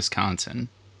Crosse, Wisconsin.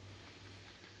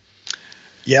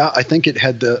 Yeah, I think it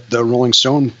had the Rolling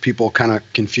Stone people kind of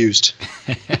confused.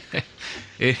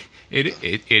 It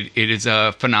is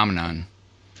a phenomenon.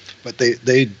 But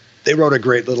they wrote a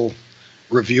great little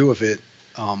review of it.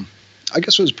 I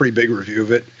guess it was a pretty big review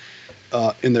of it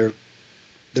in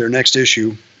their next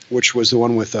issue, which was the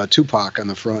one with Tupac on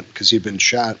the front because he'd been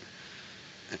shot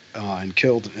and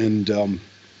killed. And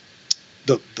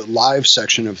the live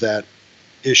section of that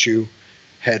issue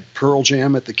had Pearl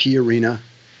Jam at the Key Arena,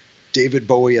 David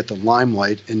Bowie at the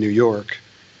Limelight in New York,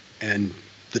 and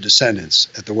the Descendants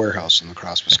at the Warehouse in La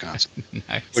Crosse, Wisconsin.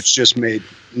 Nice. Which just made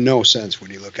no sense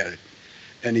when you look at it.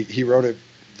 And he wrote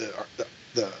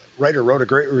the writer wrote a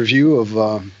great review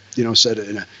of,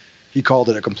 said he called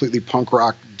it a completely punk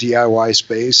rock DIY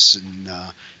space. And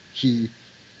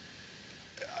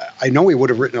I know he would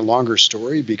have written a longer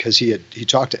story because he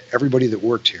talked to everybody that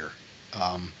worked here.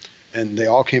 And they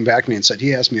all came back to me and said,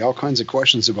 he asked me all kinds of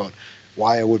questions about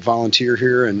why I would volunteer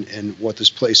here and what this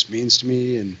place means to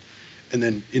me. And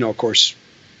then, of course,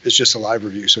 it's just a live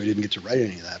review, so he didn't get to write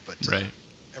any of that. But right.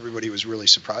 Everybody was really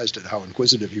surprised at how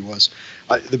inquisitive he was.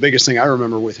 The biggest thing I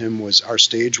remember with him was our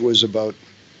stage was about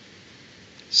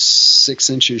 6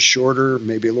 inches shorter,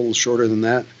 maybe a little shorter than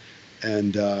that.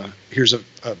 And here's a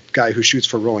guy who shoots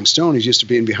for Rolling Stone. He's used to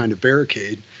being behind a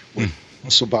barricade with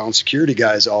muscle-bound security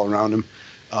guys all around him.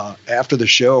 After the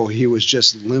show, he was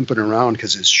just limping around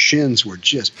because his shins were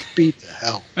just beat to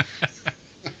hell.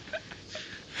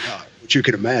 But you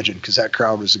could imagine, because that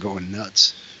crowd was going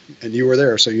nuts. And you were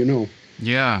there, so you know.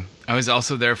 Yeah. I was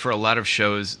also there for a lot of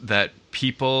shows that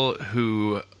people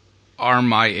who are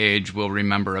my age will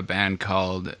remember a band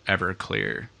called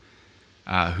Everclear,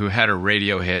 who had a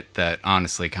radio hit that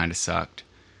honestly kind of sucked.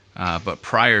 But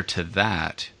prior to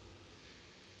that,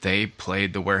 they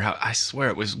played the Warehouse. I swear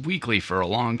it was weekly for a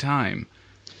long time.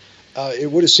 It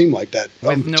would have seemed like that.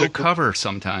 With no cover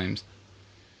sometimes.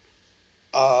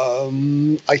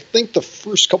 I think the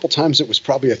first couple times it was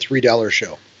probably a $3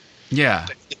 show. Yeah.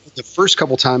 The first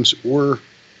couple times were,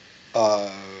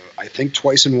 I think,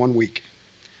 twice in 1 week.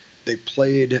 They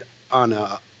played on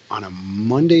a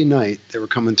Monday night. They were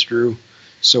coming through,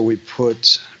 so we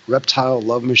put Reptile,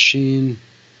 Love Machine,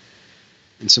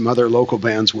 and some other local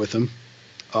bands with them.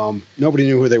 Nobody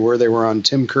knew who they were. They were on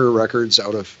Tim Kerr Records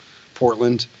out of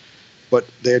Portland, but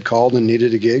they had called and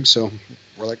needed a gig, so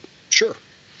we're like, sure.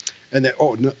 And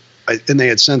they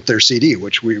had sent their CD,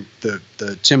 which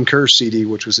the Tim Kerr CD,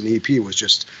 which was an EP, was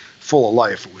just full of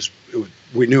life.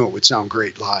 We knew it would sound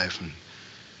great live, and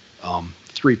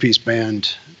 3-piece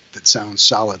band that sounds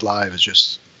solid live is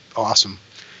just awesome.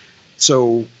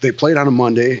 So they played on a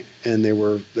Monday, and they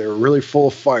were really full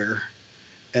of fire,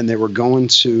 and they were going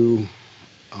to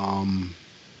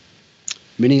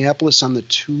Minneapolis on the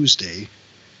Tuesday,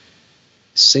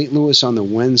 St. Louis on the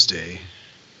Wednesday,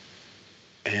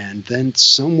 and then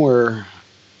somewhere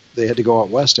they had to go out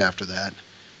west after that.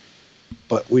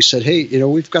 But we said, hey,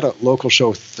 we've got a local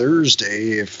show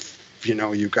Thursday if,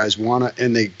 you guys want to.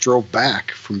 And they drove back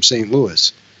from St.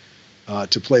 Louis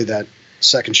to play that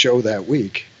second show that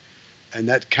week. And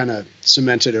that kind of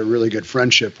cemented a really good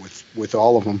friendship with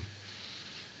all of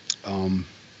them.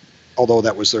 Although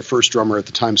that was their first drummer at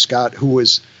the time, Scott, who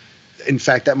was, in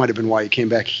fact, that might have been why he came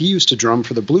back. He used to drum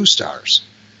for the Blue Stars.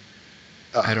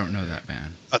 I don't know that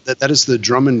band. That is the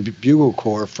drum and bugle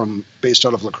corps based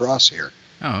out of La Crosse here.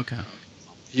 Oh, okay.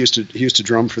 He used to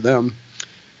drum for them,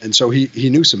 and so he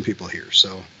knew some people here.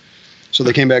 So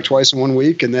they came back twice in 1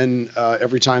 week, and then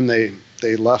every time they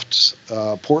left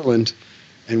Portland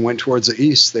and went towards the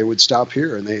east, they would stop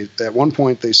here. And at one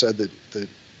point they said that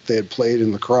they had played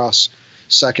in La Crosse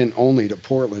second only to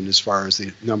Portland as far as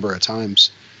the number of times,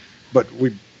 but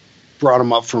we brought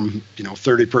them up from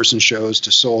 30-person shows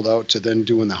to sold out to then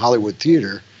doing the Hollywood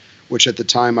Theater, which at the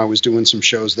time I was doing some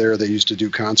shows there. They used to do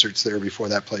concerts there before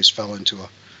that place fell into a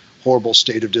horrible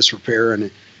state of disrepair. And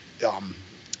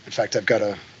in fact, I've got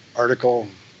an article.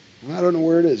 I don't know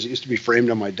where it is. It used to be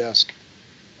framed on my desk.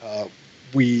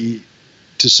 To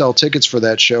sell tickets for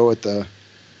that show at the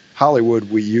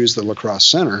Hollywood, we used the La Crosse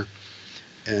Center,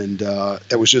 and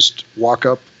that was just walk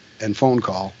up and phone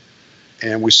call.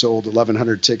 And we sold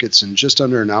 1,100 tickets in just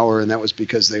under an hour, and that was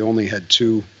because they only had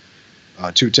two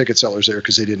ticket sellers there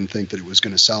because they didn't think that it was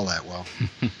going to sell that well.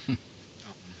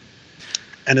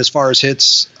 And as far as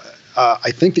hits, I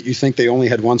think that you think they only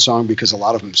had one song because a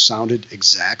lot of them sounded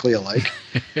exactly alike.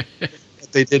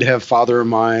 They did have Father of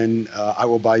Mine, I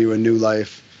Will Buy You a New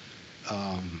Life.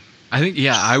 I think,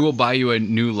 I Will Buy You a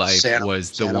New Life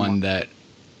was the one that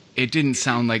it didn't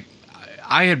sound like.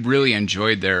 I had really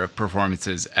enjoyed their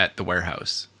performances at the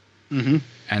Warehouse. Mm-hmm.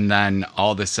 And then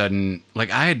all of a sudden,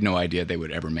 I had no idea they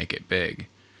would ever make it big.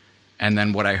 And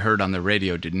then what I heard on the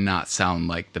radio did not sound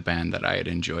like the band that I had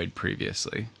enjoyed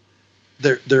previously.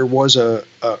 There was a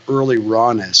early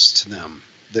rawness to them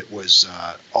that was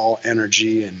all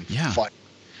energy and fight.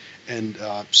 And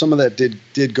some of that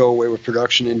did go away with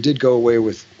production and did go away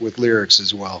with lyrics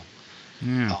as well.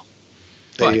 Yeah.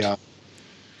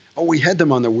 We had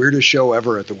them on the weirdest show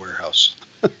ever at the Warehouse.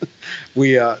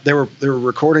 They were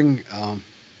recording. I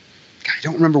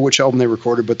don't remember which album they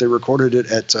recorded, but they recorded it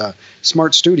at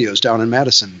Smart Studios down in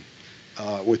Madison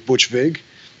with Butch Vig.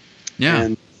 Yeah.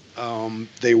 And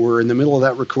they were in the middle of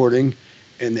that recording,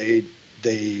 and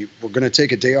they were going to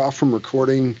take a day off from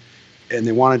recording, and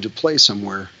they wanted to play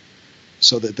somewhere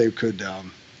so that they could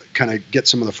kind of get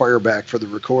some of the fire back for the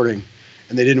recording.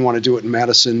 And they didn't want to do it in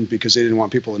Madison because they didn't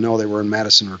want people to know they were in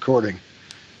Madison recording.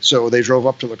 So they drove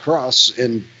up to La Crosse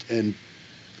and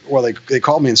they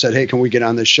called me and said, hey, can we get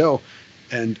on this show?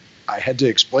 And I had to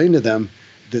explain to them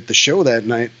that the show that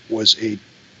night was a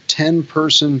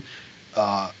 10-person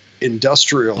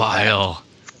industrial Bile,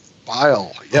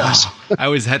 yes. Oh, I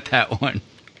was at that one.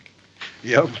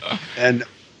 Yep. And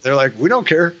they're like, we don't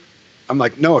care. I'm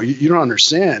like, no, you don't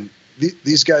understand.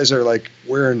 These guys are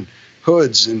wearing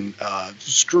hoods and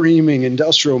screaming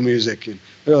industrial music, and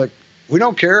they're like, we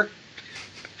don't care.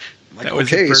 That was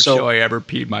the first show I ever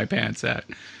peed my pants at.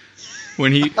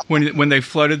 When they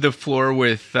flooded the floor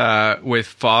with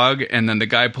fog, and then the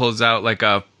guy pulls out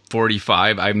a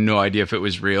 45. I have no idea if it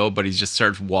was real, but he just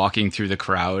starts walking through the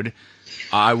crowd.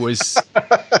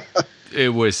 It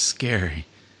was scary.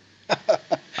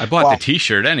 I bought the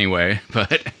T-shirt anyway,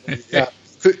 but yeah,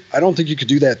 I don't think you could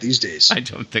do that these days. I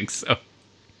don't think so.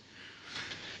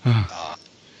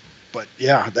 But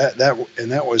yeah,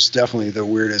 that was definitely the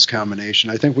weirdest combination.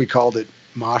 I think we called it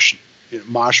Mosh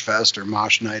Fest or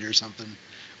Mosh Night or something.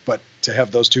 But to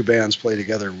have those two bands play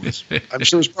together was, I'm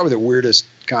sure, it was probably the weirdest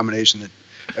combination that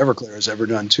Everclear has ever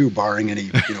done too, barring any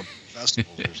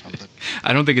festivals or something.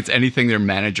 I don't think it's anything their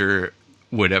manager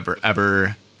would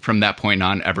ever from that point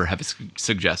on ever have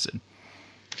suggested.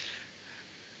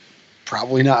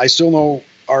 Probably not. I still know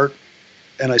Art,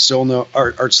 and I still know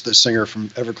Art's the singer from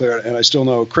Everclear, and I still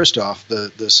know Christoph,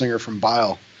 the singer from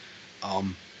Bile,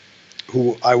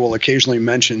 who I will occasionally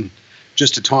mention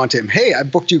just to taunt him. Hey, I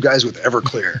booked you guys with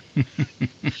Everclear.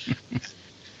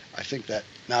 I think that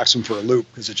knocks him for a loop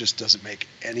because it just doesn't make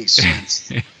any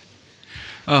sense.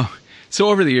 Oh, so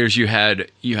over the years you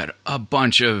had a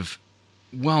bunch of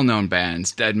well-known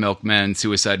bands: Dead Milkmen,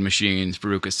 Suicide Machines,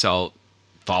 Veruca Salt,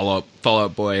 Fall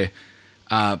Out Boy.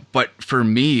 But for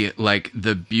me, like,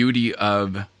 the beauty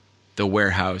of the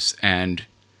Warehouse and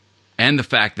the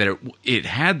fact that it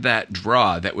had that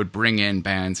draw that would bring in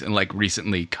bands, and like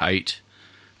recently Kite,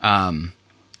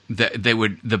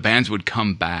 the bands would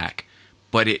come back,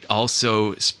 but it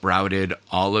also sprouted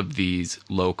all of these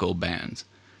local bands,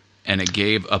 and it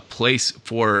gave a place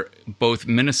for both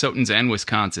Minnesotans and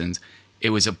Wisconsins.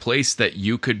 It was a place that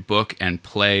you could book and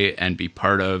play and be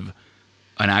part of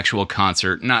an actual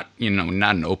concert, not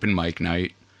an open mic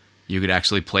night. You could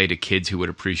actually play to kids who would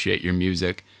appreciate your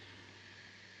music.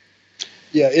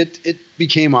 Yeah, it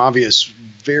became obvious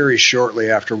very shortly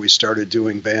after we started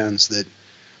doing bands that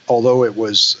although it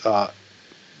was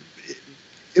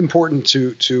important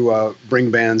to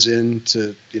bring bands in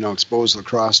to expose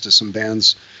lacrosse to some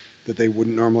bands that they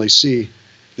wouldn't normally see,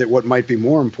 that what might be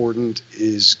more important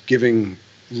is giving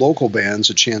local bands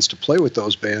a chance to play with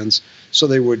those bands so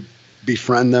they would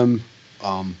befriend them,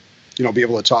 be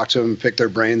able to talk to them, pick their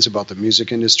brains about the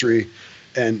music industry,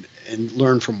 and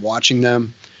learn from watching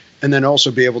them, and then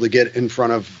also be able to get in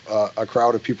front of a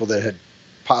crowd of people that had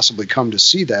possibly come to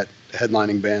see that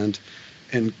headlining band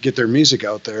and get their music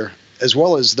out there, as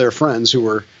well as their friends who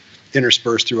were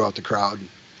interspersed throughout the crowd,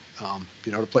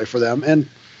 to play for them, and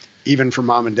even for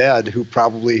mom and dad who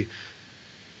probably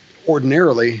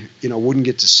ordinarily, wouldn't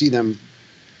get to see them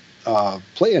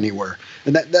play anywhere.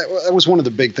 And that was one of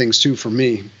the big things too for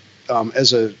me,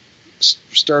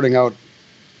 starting out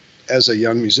as a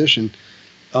young musician.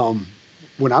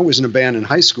 When I was in a band in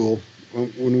high school,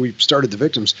 when we started the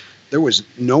Victims, there was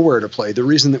nowhere to play. The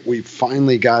reason that we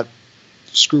finally got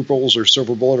Scruples or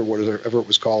Silver Bullet or whatever it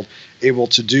was called, able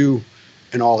to do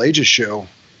an all ages show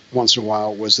once in a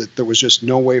while, was that there was just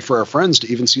no way for our friends to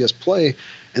even see us play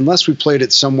unless we played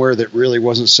it somewhere that really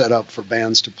wasn't set up for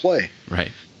bands to play.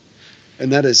 Right.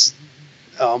 And that is,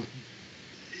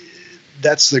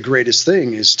 that's the greatest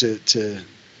thing, is to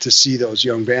see those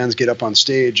young bands get up on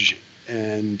stage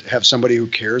and have somebody who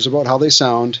cares about how they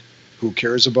sound, who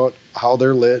cares about how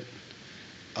they're lit,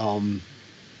 and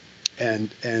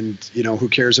who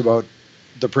cares about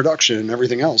the production and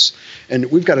everything else.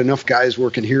 And we've got enough guys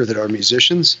working here that are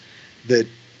musicians that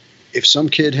if some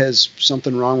kid has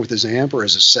something wrong with his amp or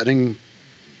has a setting,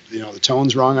 the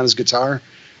tone's wrong on his guitar,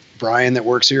 Brian that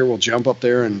works here will jump up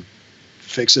there and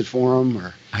fix it for him.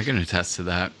 Or I can attest to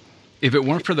that. If it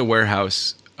weren't for the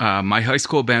Warehouse, my high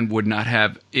school band would not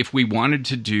have, if we wanted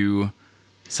to do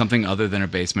something other than a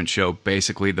basement show,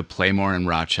 basically the Playmore in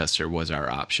Rochester was our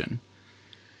option.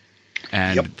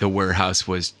 And Yep. The Warehouse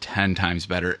was 10 times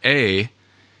better. It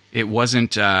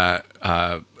wasn't a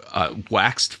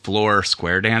waxed floor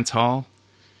square dance hall,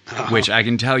 which I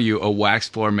can tell you, a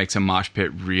waxed floor makes a mosh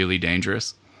pit really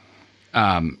dangerous.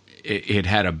 It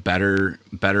had a better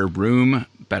room,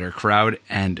 better crowd,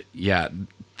 and yeah,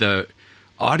 the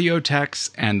audio techs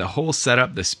and the whole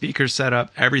setup, the speaker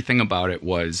setup, everything about it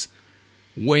was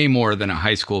way more than a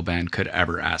high school band could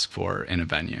ever ask for in a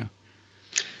venue.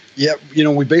 Yeah,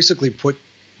 we basically put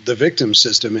the Victim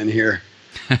system in here,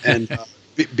 and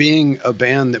being a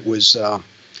band that was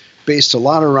based a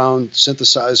lot around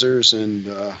synthesizers and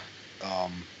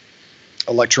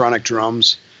electronic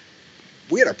drums,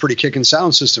 we had a pretty kicking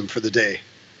sound system for the day.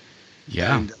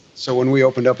 Yeah. And so when we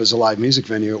opened up as a live music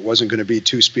venue, it wasn't going to be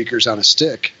two speakers on a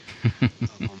stick.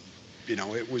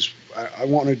 It was.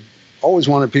 I always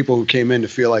wanted people who came in to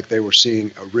feel like they were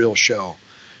seeing a real show,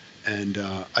 and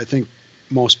I think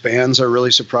most bands are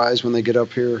really surprised when they get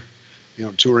up here.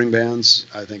 Touring bands.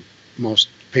 I think most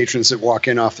patrons that walk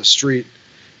in off the street,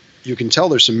 you can tell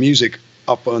there's some music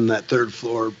up on that third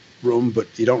floor room, but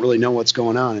you don't really know what's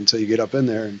going on until you get up in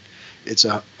there, and it's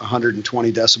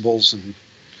 120 decibels, and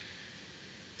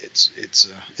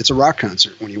it's a rock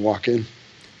concert when you walk in.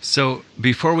 So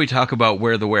before we talk about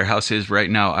where the warehouse is right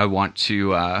now, I want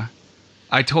to.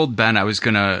 I told Ben I was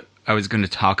gonna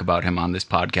talk about him on this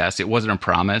podcast. It wasn't a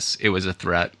promise; it was a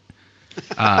threat.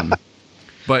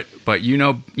 But you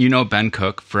know Ben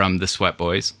Cook from the Sweat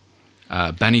Boys,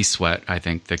 Benny Sweat, I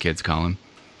think the kids call him.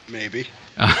 Maybe.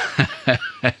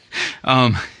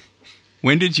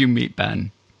 When did you meet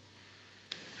Ben?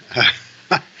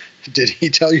 Did he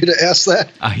tell you to ask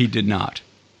that? He did not.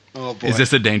 Oh boy! Is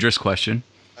this a dangerous question?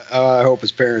 I hope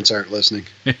his parents aren't listening.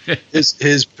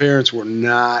 His parents were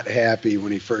not happy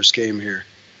when he first came here,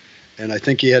 and I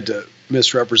think he had to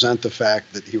misrepresent the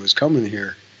fact that he was coming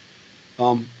here.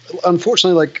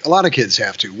 Unfortunately, like a lot of kids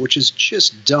have to, which is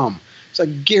just dumb. So I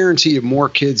guarantee you more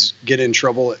kids get in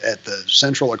trouble at the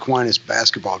Central Aquinas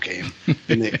basketball game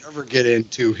than they ever get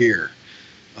into here.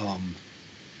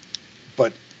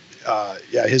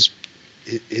 Yeah, his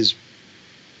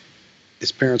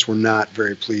parents were not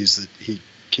very pleased that he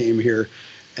came here,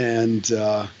 and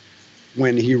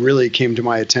when he really came to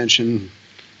my attention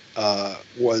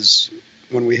was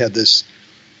when we had this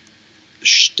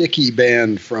shticky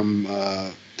band from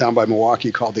down by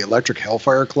Milwaukee called the Electric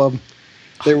Hellfire Club.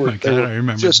 They were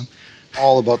just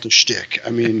all about the shtick. I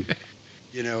mean,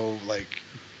 like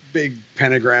big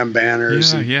pentagram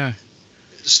banners, and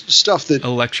stuff that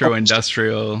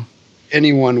electro-industrial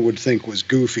anyone would think was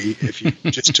goofy if you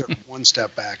just took one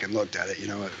step back and looked at it.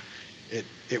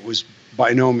 It was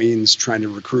by no means trying to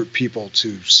recruit people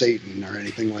to Satan or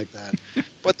anything like that.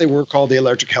 But they were called the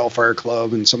Electric Hellfire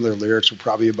Club, and some of their lyrics were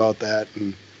probably about that.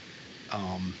 And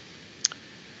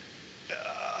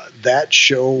that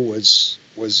show was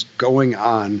going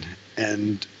on,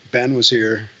 and Ben was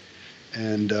here,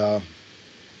 and I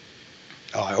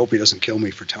hope he doesn't kill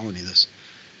me for telling you this.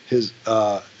 His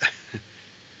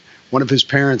one of his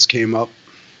parents came up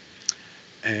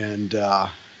and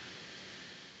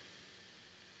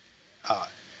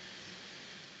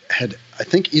had, I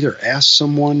think, either asked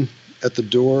someone at the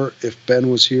door if Ben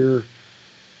was here,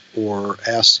 or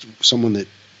asked someone that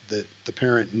the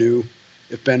parent knew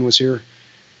if Ben was here,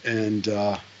 and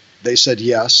they said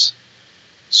yes.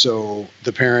 So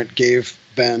the parent gave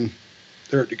Ben,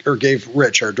 or gave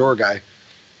Rich, our door guy,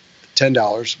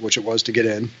 $10, which it was to get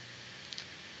in.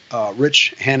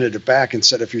 Rich handed it back and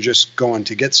said, if you're just going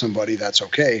to get somebody, that's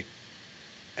okay.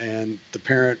 And the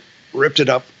parent ripped it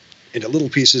up into little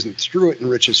pieces and threw it in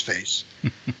Rich's face.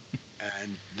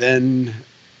 And then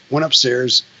went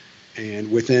upstairs,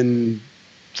 and within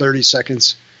 30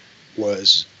 seconds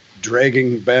was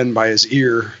dragging Ben by his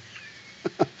ear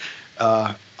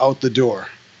out the door.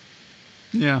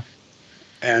 Yeah.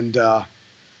 And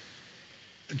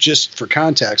just for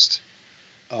context,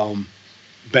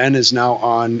 Ben is now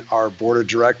on our board of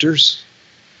directors.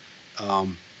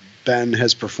 Ben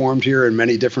has performed here in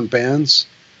many different bands.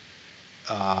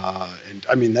 And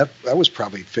I mean, that was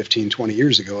probably 15, 20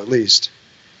 years ago at least.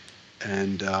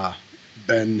 And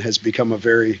Ben has become a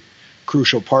very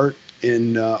crucial part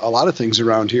in a lot of things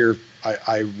around here.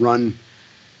 I run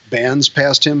bands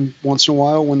past him once in a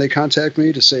while when they contact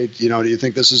me to say, do you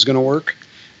think this is going to work?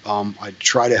 I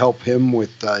try to help him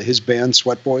with his band,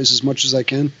 Sweat Boys, as much as I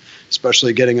can,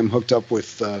 especially getting him hooked up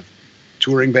with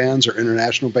touring bands or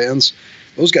international bands.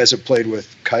 Those guys have played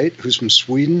with Kite, who's from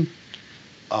Sweden.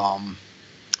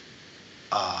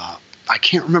 I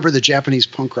can't remember the Japanese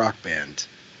punk rock band.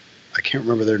 I can't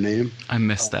remember their name. I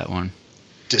missed that one.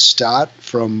 De Staat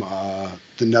from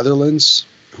the Netherlands,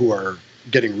 who are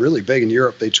getting really big in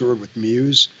Europe. They toured with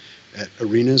Muse at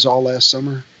arenas all last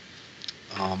summer.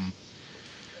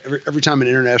 Every time an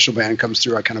international band comes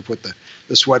through, I kind of put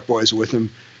the Sweat Boys with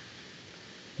them.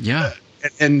 Yeah.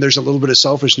 And there's a little bit of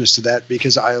selfishness to that,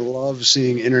 because I love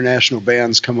seeing international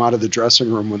bands come out of the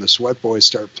dressing room when the Sweat Boys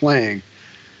start playing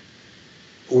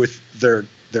with their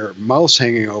mouths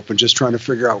hanging open, just trying to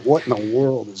figure out what in the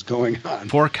world is going on.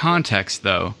 For context,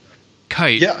 though,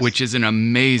 Kite, yes, which is an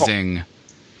amazing,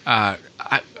 I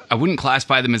wouldn't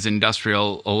classify them as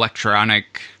industrial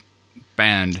electronic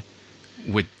band.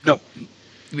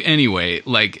 Anyway,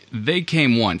 like, they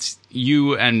came once.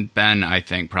 You and Ben, I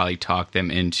think, probably talked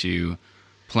them into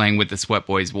playing with the Sweat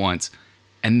Boys once,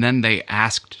 and then they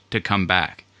asked to come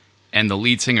back. And the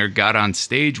lead singer got on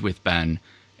stage with Ben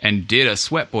and did a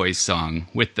Sweat Boys song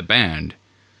with the band.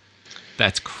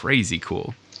 That's crazy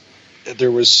cool.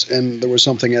 There was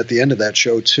something at the end of that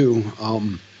show too.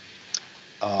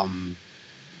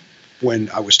 When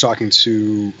I was talking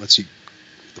to, let's see,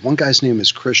 the one guy's name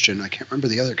is Christian. I can't remember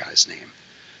the other guy's name.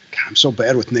 God, I'm so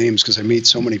bad with names because I meet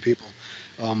so many people.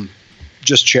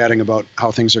 Just chatting about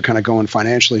how things are kind of going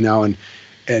financially now, and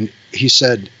he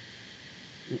said,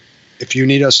 if you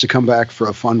need us to come back for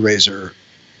a fundraiser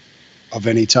of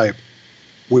any type,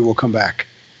 we will come back.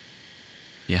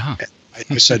 Yeah.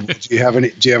 I said, well, do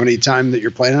you have any time that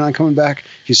you're planning on coming back?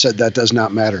 He said, that does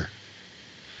not matter.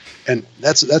 And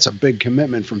that's a big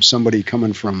commitment from somebody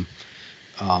coming from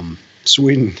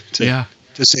Sweden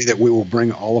to say that we will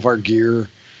bring all of our gear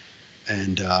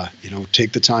and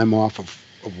take the time off of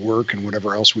work and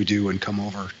whatever else we do and come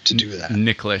over to do that.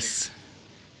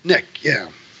 Nick,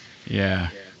 yeah.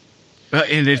 Well,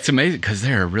 and it's amazing because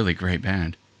they're a really great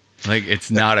band. Like it's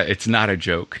not a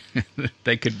joke.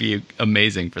 They could be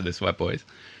amazing for the Sweat Boys.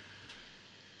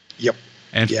 Yep.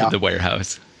 And for the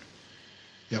Warehouse.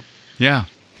 Yep. Yeah.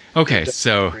 Okay,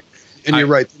 so and you're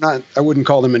right. I wouldn't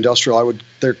call them industrial.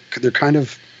 They're kind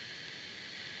of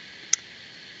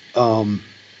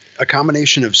a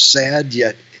combination of sad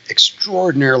yet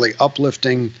extraordinarily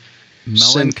uplifting,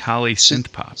 melancholy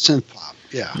synth pop. Synth pop.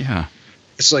 Yeah. Yeah.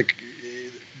 It's like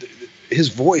his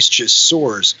voice just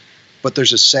soars, but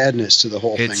there's a sadness to the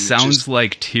whole thing. It sounds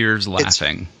like tears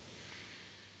laughing.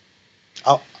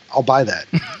 I'll buy that.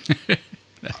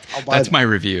 That's my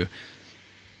review.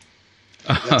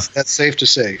 That's safe to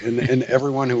say, and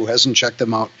everyone who hasn't checked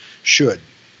them out should.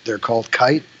 They're called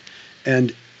Kite,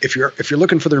 and if you're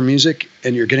looking for their music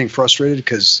and you're getting frustrated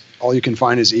because all you can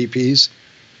find is EPs,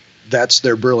 that's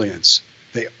their brilliance.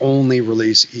 They only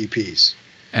release EPs,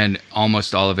 and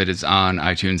almost all of it is on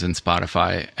iTunes and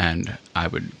Spotify. And I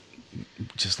would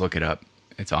just look it up.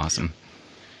 It's awesome.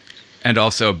 And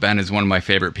also, Ben is one of my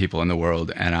favorite people in the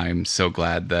world, and I'm so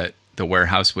glad that the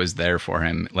Warehouse was there for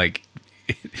him. Like,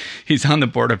 he's on the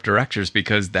board of directors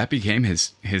because that became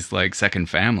his like second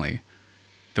family.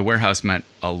 The Warehouse meant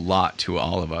a lot to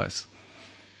all of us,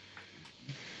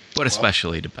 but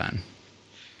especially to Ben.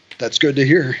 That's good to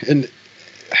hear. And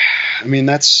I mean,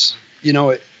 that's,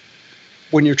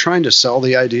 when you're trying to sell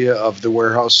the idea of the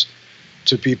Warehouse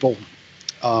to people,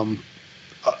 a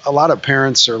lot of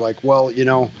parents are like, well,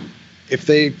 if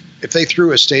they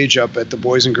threw a stage up at the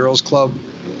Boys and Girls Club,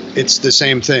 it's the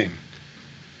same thing.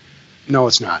 No,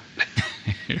 it's not.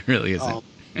 It really isn't.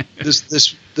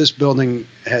 This building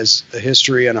has a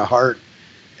history and a heart,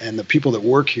 and the people that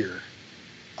work here,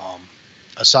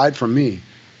 aside from me,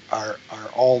 are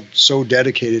all so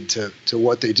dedicated to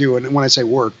what they do. And when I say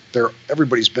work,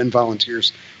 everybody's been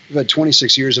volunteers. We've had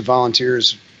 26 years of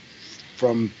volunteers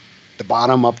from the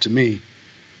bottom up to me,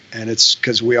 and it's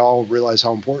because we all realize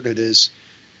how important it is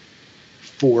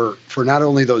for not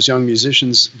only those young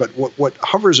musicians, but what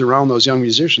hovers around those young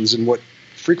musicians, and what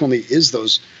frequently is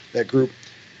that group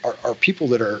are people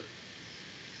that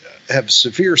have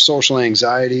severe social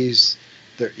anxieties.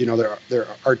 They're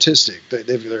artistic. They're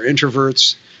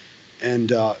introverts,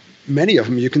 and many of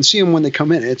them, you can see them when they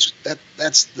come in.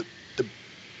 That's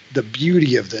the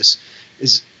beauty of this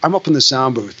is I'm up in the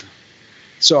sound booth,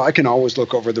 so I can always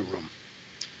look over the room.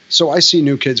 So I see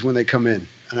new kids when they come in,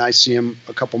 and I see them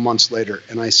a couple months later,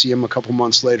 and I see them a couple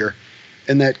months later,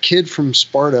 and that kid from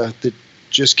Sparta that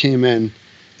just came in,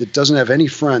 that doesn't have any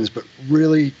friends, but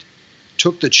really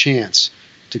took the chance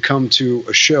to come to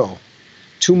a show.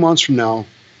 2 months from now,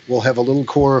 we'll have a little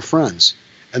core of friends,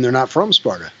 and they're not from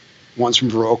Sparta. One's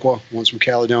from Viroqua, one's from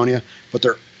Caledonia, but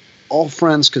they're all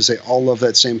friends because they all love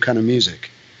that same kind of music.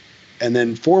 And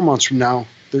then 4 months from now,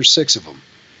 there's 6 of them.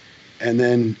 And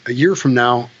then a year from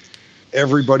now,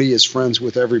 everybody is friends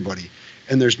with everybody.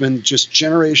 And there's been just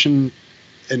generation,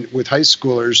 and with high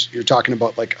schoolers, you're talking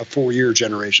about like a 4-year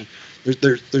generation.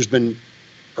 There's been,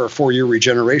 or a 4-year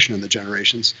regeneration in the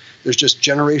generations. There's just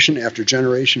generation after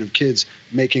generation of kids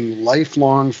making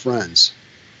lifelong friends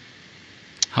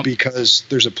because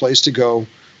there's a place to go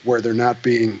where they're not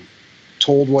being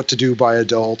told what to do by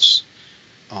adults.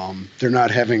 They're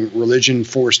not having religion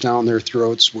forced down their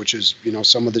throats, which is,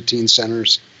 some of the teen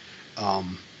centers.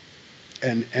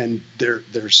 And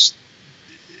they're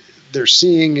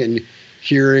seeing and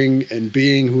hearing and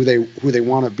being who they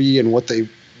want to be and what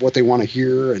they want to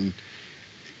hear, and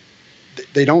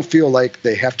they don't feel like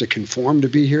they have to conform to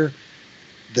be here.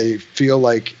 They feel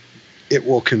like it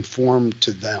will conform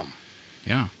to them.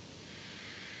 Yeah.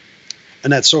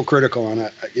 And that's so critical on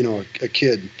a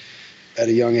kid at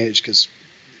a young age, because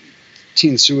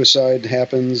teen suicide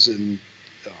happens, and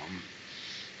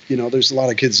there's a lot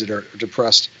of kids that are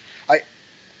depressed.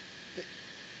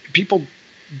 People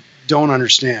don't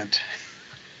understand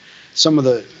some of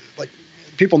the, like,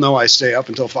 people know I stay up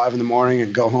until 5 a.m.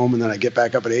 and go home, and then I get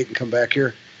back up at 8 and come back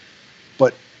here.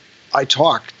 But I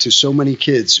talk to so many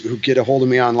kids who get a hold of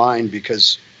me online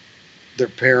because their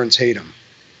parents hate them.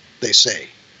 they say,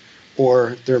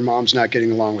 or their mom's not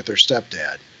getting along with their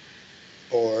stepdad,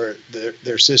 or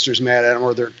their sister's mad at them,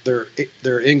 or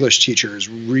their English teacher is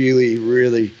really,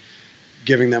 really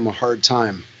giving them a hard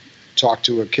time. Talked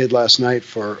to a kid last night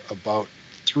for about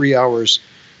 3 hours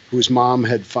whose mom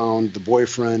had found the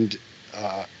boyfriend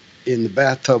in the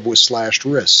bathtub with slashed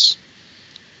wrists.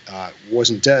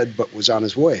 Wasn't dead, but was on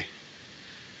his way.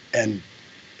 And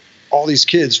all these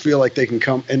kids feel like they can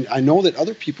come, and I know that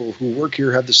other people who work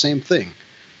here have the same thing,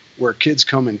 where kids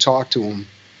come and talk to them,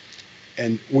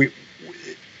 and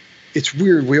it's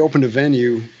weird. We opened a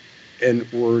venue, and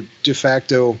we're de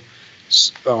facto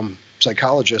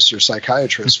psychologists or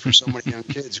psychiatrists for so many young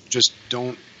kids who just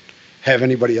don't have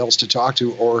anybody else to talk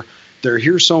to, or they're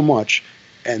here so much,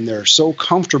 and they're so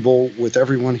comfortable with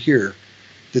everyone here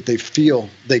that they feel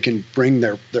they can bring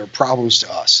their problems to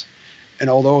us. And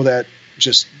although that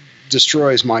just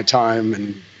destroys my time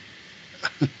and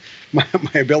my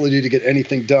ability to get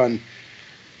anything done,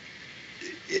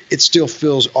 it still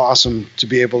feels awesome to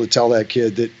be able to tell that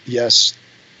kid that, yes,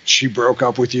 she broke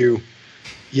up with you.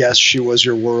 Yes, she was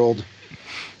your world.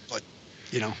 But,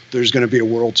 there's going to be a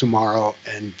world tomorrow.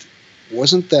 And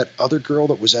wasn't that other girl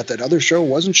that was at that other show,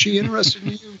 wasn't she interested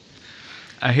in you?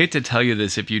 I hate to tell you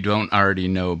this if you don't already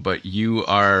know, but you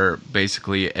are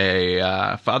basically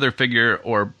a father figure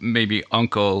or maybe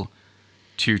uncle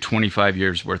to 25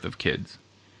 years worth of kids.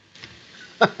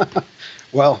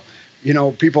 Well,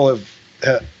 people have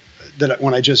that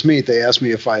when I just meet, they ask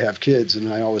me if I have kids,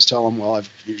 and I always tell them, well,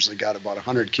 I've usually got about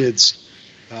 100 kids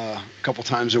a couple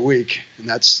times a week, and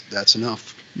that's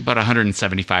enough. About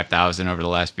 175,000 over the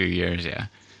last few years, yeah.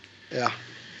 Yeah,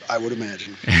 I would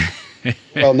imagine.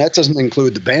 Well, and that doesn't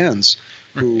include the bands,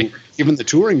 who Right. even the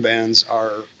touring bands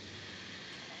are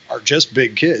just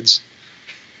big kids.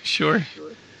 Sure.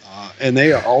 And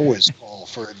they always call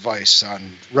for advice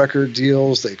on record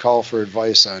deals. They call for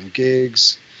advice on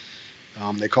gigs.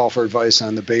 They call for advice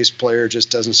on the bass player just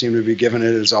doesn't seem to be giving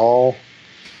it his all.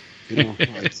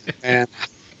 And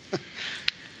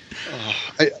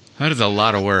That is a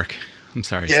lot of work. I'm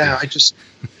sorry. yeah, Steve.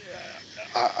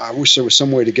 I wish there was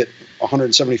some way to get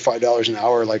 $175 an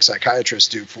hour like psychiatrists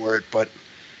do for it, but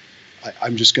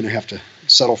I'm just going to have to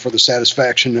settle for the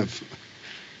satisfaction of,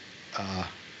 I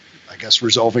guess,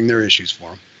 resolving their issues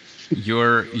for them.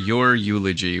 Your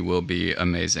eulogy will be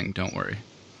amazing. Don't worry.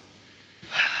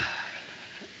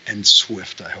 And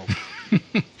swift, I hope.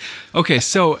 Okay,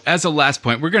 so as a last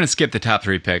point, we're going to skip the top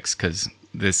 3 picks because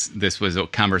this was a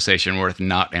conversation worth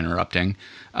not interrupting.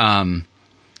 The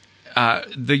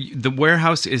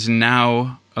warehouse is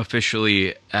now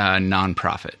officially a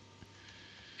nonprofit,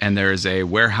 and there is a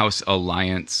Warehouse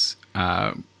Alliance.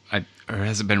 Or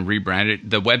has it been rebranded?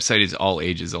 The website is All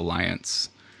Ages Alliance.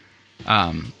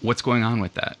 What's going on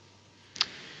with that?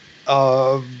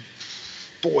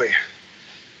 Boy,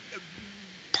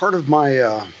 part of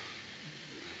my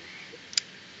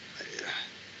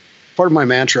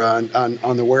mantra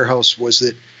on the warehouse was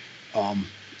that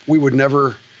we would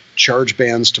never charge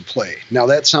bands to play. Now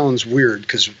that sounds weird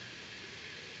because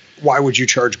why would you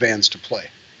charge bands to play?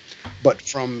 But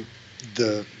from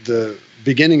the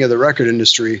beginning of the record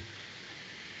industry,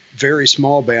 very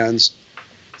small bands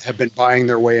have been buying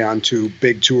their way onto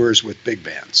big tours with big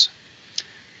bands.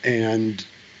 And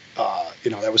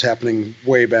that was happening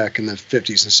way back in the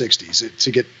 50s and 60s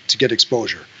to get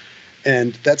exposure.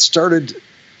 And that started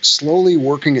slowly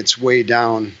working its way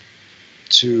down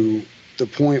to the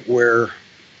point where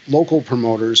local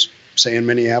promoters, say in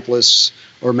Minneapolis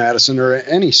or Madison or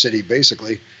any city,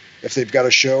 basically, if they've got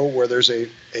a show where there's a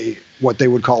what they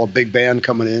would call a big band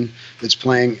coming in that's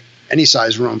playing any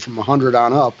size room from 100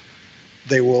 on up,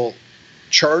 they will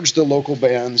charge the local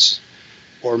bands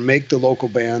or make the local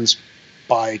bands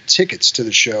buy tickets to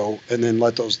the show and then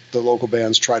let the local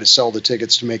bands try to sell the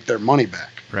tickets to make their money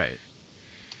back. Right.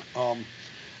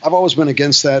 I've always been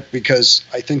against that because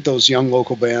I think those young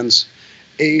local bands,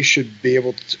 should be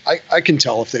able to, I can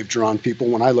tell if they've drawn people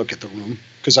when I look at the room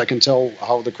because I can tell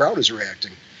how the crowd is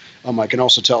reacting. I can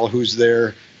also tell who's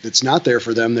there that's not there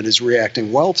for them that is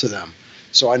reacting well to them.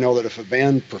 So I know that if a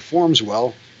band performs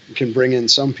well and can bring in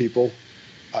some people,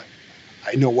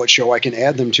 I know what show I can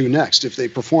add them to next. If they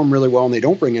perform really well and they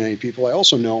don't bring in any people, I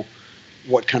also know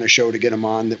what kind of show to get them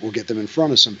on that will get them in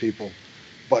front of some people.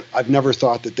 But I've never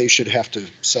thought that they should have to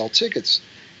sell tickets.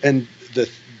 And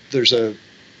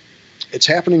it's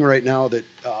happening right now that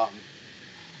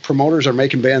promoters are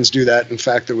making bands do that. In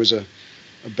fact, there was a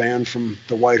band from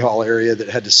the Whitehall area that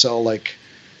had to sell like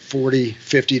 $40,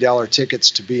 $50 tickets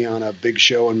to be on a big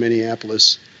show in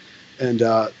Minneapolis. And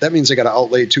that means they got to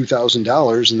outlay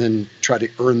 $2,000 and then try to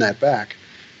earn that back.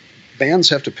 Bands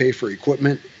have to pay for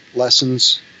equipment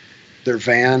lessons, their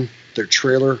van, their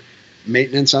trailer,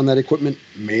 maintenance on that equipment,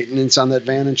 maintenance on that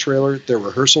van and trailer, their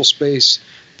rehearsal space,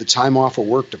 the time off of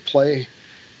work to play.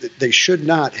 They should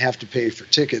not have to pay for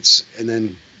tickets and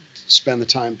then spend the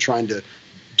time trying to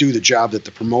do the job that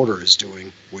the promoter is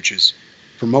doing, which is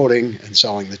promoting and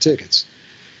selling the tickets.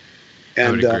 And,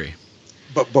 I would agree.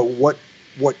 But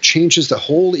what changes the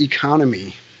whole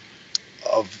economy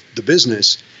of the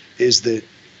business is that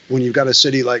when you've got a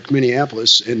city like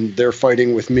Minneapolis and they're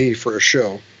fighting with me for a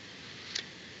show,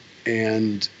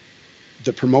 and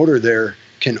the promoter there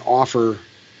can offer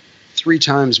 3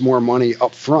 times more money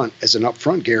up front as an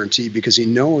upfront guarantee because he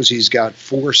knows he's got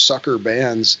 4 sucker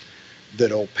bands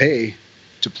that'll pay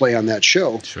to play on that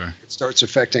show. Sure. It starts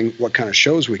affecting what kind of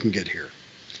shows we can get here.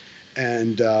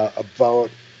 And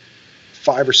about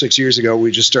 5 or 6 years ago,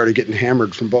 we just started getting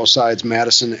hammered from both sides,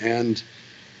 Madison and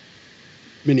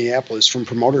Minneapolis, from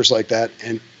promoters like that,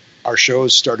 and our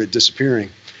shows started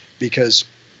disappearing because,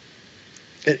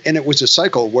 and it was a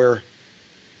cycle where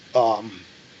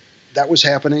that was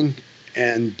happening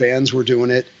and bands were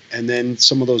doing it, and then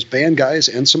some of those band guys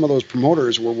and some of those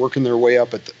promoters were working their way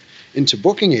up into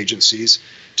booking agencies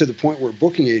to the point where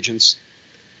booking agents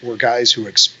were guys who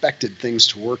expected things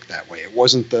to work that way. It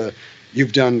wasn't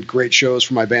you've done great shows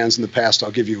for my bands in the past,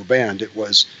 I'll give you a band. It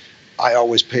was, I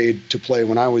always paid to play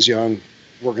when I was young,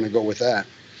 we're going to go with that.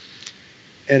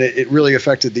 And it really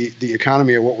affected the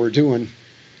economy of what we're doing.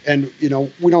 And,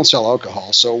 we don't sell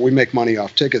alcohol, so we make money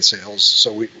off ticket sales.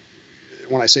 So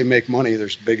when I say make money,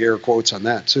 there's big air quotes on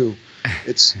that too.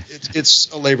 It's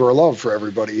a labor of love for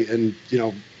everybody. And,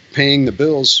 paying the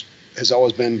bills has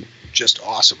always been just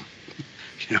awesome.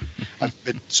 I've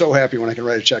been so happy when I can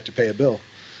write a check to pay a bill.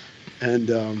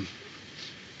 And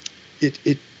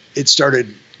it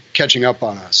started catching up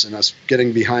on us and us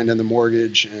getting behind on the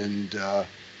mortgage and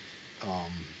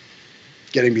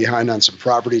getting behind on some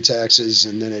property taxes.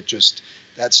 And then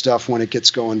that stuff, when it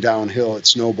gets going downhill, it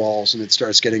snowballs and it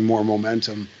starts getting more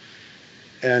momentum.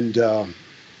 And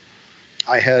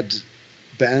I had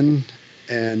Ben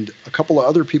and a couple of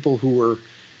other people who were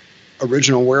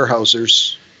original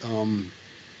warehousers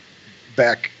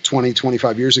back 20,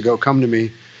 25 years ago come to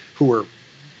me, who were,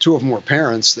 2 of them were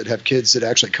parents that have kids that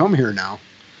actually come here now.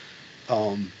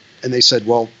 And they said,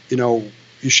 well,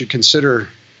 you should consider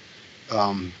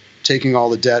taking all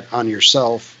the debt on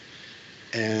yourself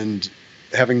and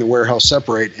having the warehouse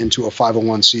separate into a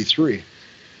 501c3.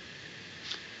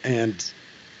 And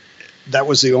that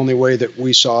was the only way that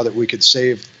we saw that we could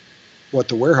save what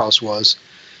the warehouse was.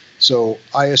 So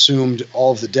I assumed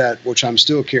all of the debt, which I'm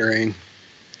still carrying.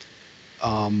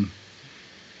 And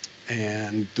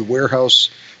the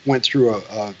warehouse went through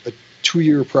a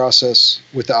 2-year process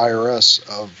with the IRS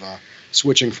of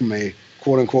switching from a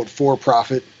quote-unquote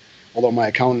for-profit, although my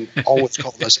accountant always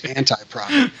called us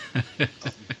anti-profit,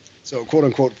 so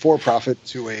quote-unquote for-profit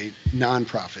to a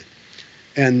non-profit.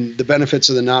 And the benefits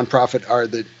of the non-profit are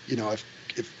that,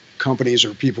 if companies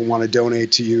or people want to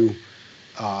donate to you,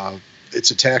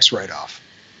 it's a tax write-off.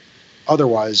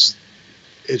 Otherwise,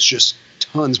 it's just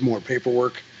tons more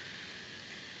paperwork.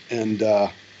 And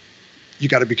you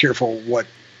got to be careful what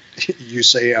you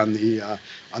say on the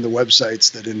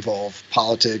websites that involve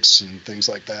politics and things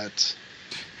like that.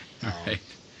 Right.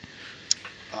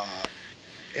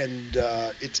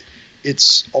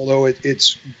 It's although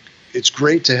it's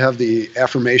great to have the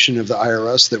affirmation of the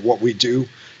IRS that what we do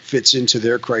fits into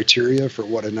their criteria for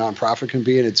what a nonprofit can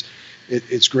be, and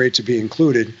it's great to be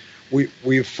included.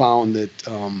 We've found that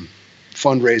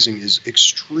fundraising is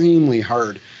extremely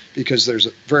hard because there's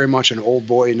very much an old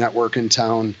boy network in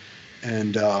town,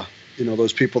 and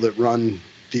those people that run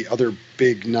the other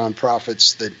big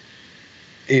nonprofits that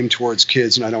aim towards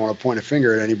kids, and I don't want to point a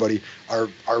finger at anybody, are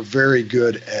very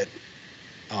good at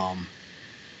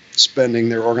spending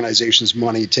their organization's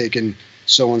money, taking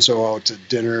so-and-so out to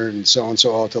dinner and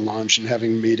so-and-so out to lunch and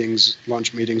having meetings,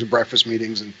 lunch meetings, breakfast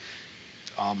meetings, and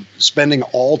spending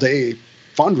all day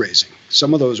fundraising.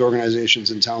 Some of those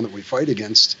organizations in town that we fight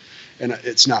against, and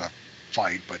it's not a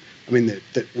fight, but I mean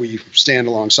that we stand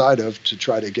alongside of to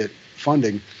try to get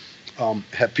funding,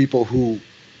 have people who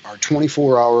are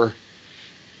 24-hour,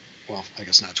 well, I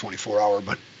guess not 24-hour,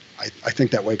 but I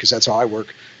think that way because that's how I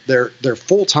work. They're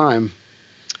full-time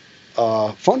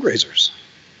fundraisers,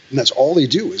 and that's all they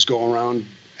do is go around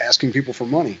asking people for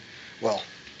money. Well,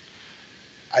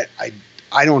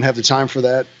 I don't have the time for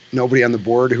that. Nobody on the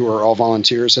board, who are all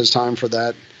volunteers, has time for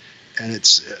that, and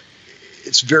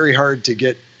it's very hard to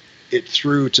get it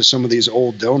through to some of these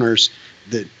old donors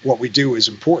that what we do is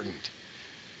important.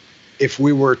 If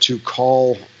we were to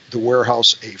call the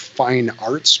warehouse a fine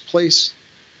arts place,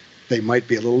 they might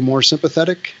be a little more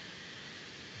sympathetic,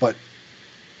 but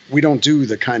we don't do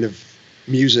the kind of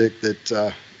music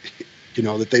that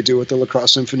that they do at the La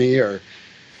Crosse Symphony or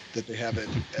that they have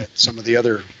at some of the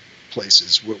other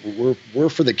places. We're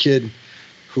for the kid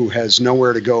who has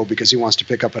nowhere to go because he wants to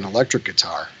pick up an electric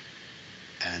guitar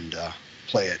and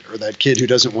play it, or that kid who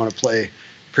doesn't want to play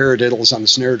paradiddles on the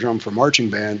snare drum for marching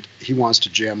band. He wants to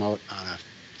jam out on a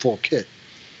full kit.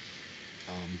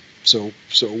 So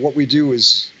what we do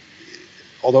is,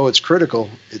 although it's critical,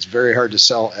 it's very hard to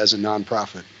sell as a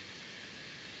nonprofit.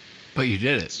 But you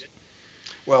did it.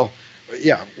 Well,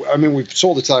 yeah. I mean, we've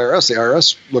sold it to IRS. The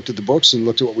IRS looked at the books and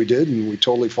looked at what we did, and we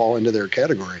totally fall into their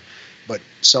category. But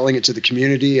selling it to the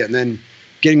community and then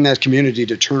getting that community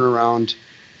to turn around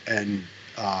and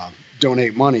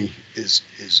donate money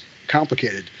is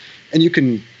complicated. And you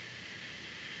can,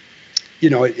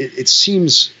 it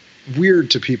seems weird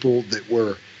to people that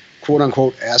we're quote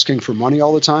unquote asking for money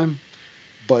all the time.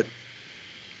 But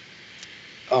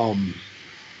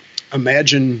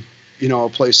imagine, a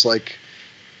place like,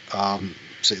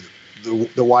 say, the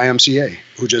YMCA,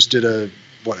 who just did a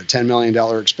 $10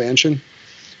 million expansion.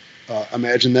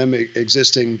 Imagine them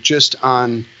existing just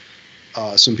on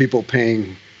some people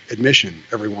paying admission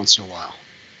every once in a while.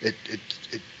 It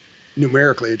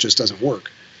numerically, it just doesn't work.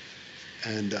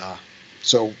 And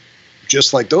so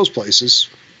just like those places,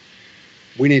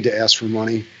 we need to ask for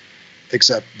money,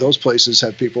 except those places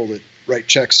have people that write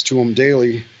checks to them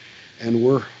daily, and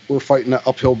we're fighting an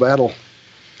uphill battle,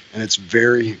 and it's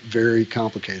very, very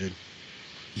complicated.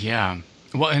 Yeah.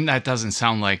 Well, and that doesn't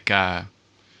sound like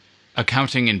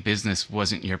accounting and business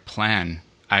wasn't your plan.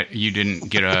 You didn't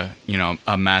get a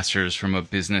master's from a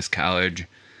business college,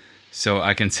 so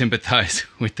I can sympathize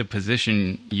with the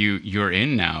position you're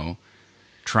in now,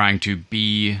 trying to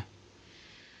be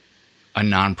a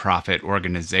nonprofit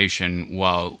organization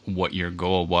while what your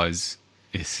goal is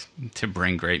to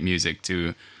bring great music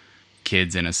to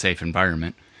kids in a safe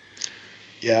environment.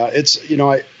 Yeah, it's,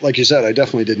 like you said, I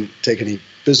definitely didn't take any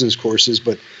business courses,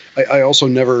 but I also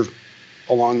never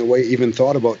along the way even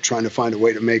thought about trying to find a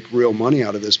way to make real money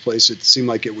out of this place. It seemed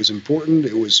like it was important.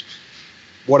 It was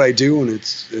what I do, and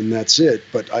that's it.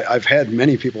 But I've had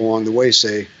many people along the way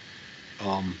say,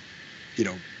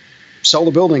 sell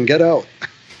the building, get out.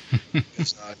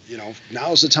 It's,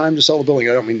 now's the time to sell the building.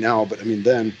 I don't mean now, but I mean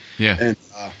then. Yeah. And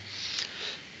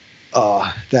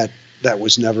that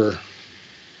was never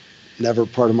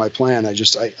part of my plan.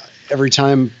 Every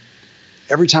time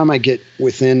I get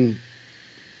within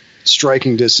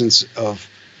striking distance of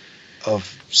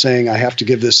saying I have to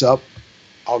give this up,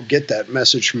 I'll get that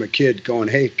message from a kid going,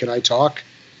 "Hey, can I talk?"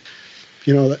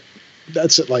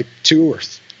 That's at like 2 or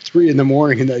 3 in the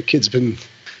morning, and that kid's been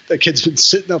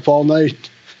sitting up all night.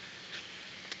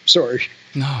 Sorry.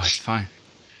 No, it's fine.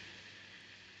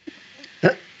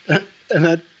 And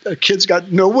that kid's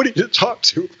got nobody to talk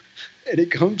to, and he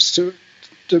comes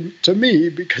to me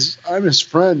because I'm his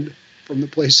friend from the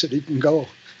place that he can go.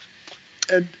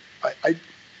 And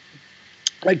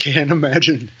I can't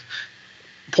imagine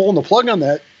pulling the plug on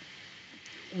that.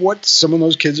 What some of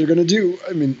those kids are going to do.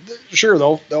 I mean, sure,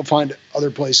 they'll find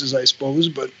other places, I suppose,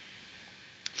 but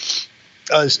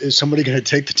is somebody going to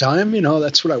take the time?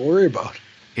 That's what I worry about.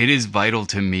 It is vital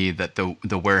to me that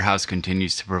the warehouse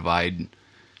continues to provide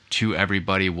to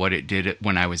everybody what it did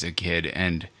when I was a kid,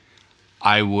 and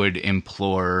I would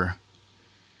implore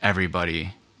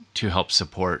everybody to help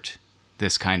support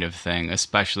this kind of thing,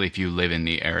 especially if you live in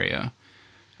the area.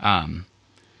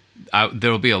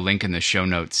 There will be a link in the show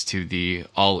notes to the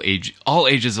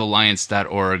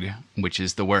allagesalliance.org, which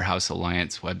is the Warehouse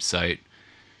Alliance website.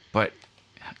 But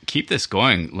keep this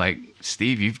going. Like,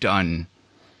 Steve, you've done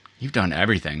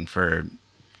everything for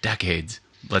decades.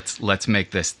 Let's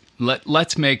make this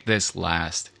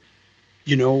last.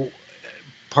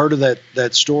 Part of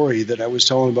that story that I was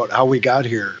telling about how we got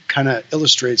here kind of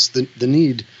illustrates the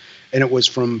need, and it was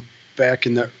from back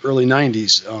in the early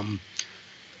 90s.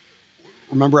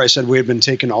 Remember I said we had been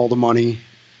taking all the money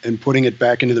and putting it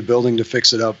back into the building to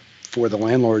fix it up for the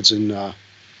landlords in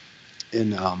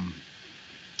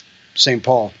St.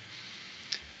 Paul.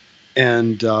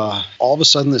 And all of a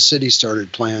sudden the city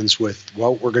started plans with,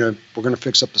 well, we're gonna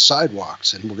fix up the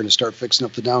sidewalks, and we're gonna start fixing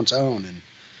up the downtown. And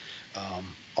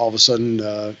all of a sudden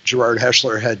Gerard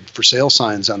Heschler had for sale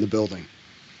signs on the building.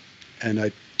 And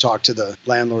I talked to the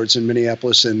landlords in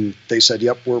Minneapolis, and they said,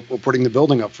 yep, we're putting the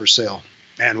building up for sale.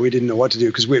 And we didn't know what to do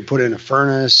because we had put in a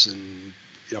furnace and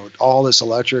all this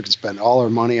electric and spent all our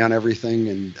money on everything.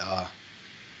 And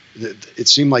it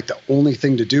seemed like the only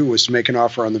thing to do was to make an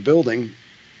offer on the building,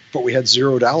 but we had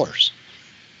 $0.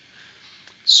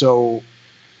 So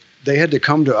they had to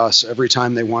come to us every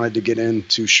time they wanted to get in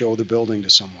to show the building to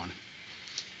someone.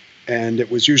 And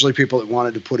it was usually people that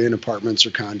wanted to put in apartments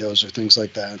or condos or things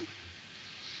like that.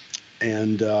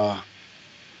 And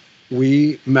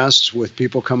we messed with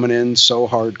people coming in so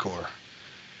hardcore.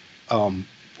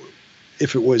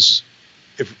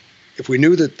 If we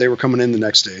knew that they were coming in the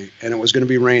next day and it was going to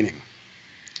be raining,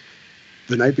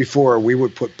 the night before we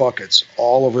would put buckets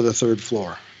all over the third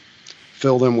floor,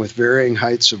 fill them with varying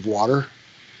heights of water,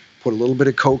 put a little bit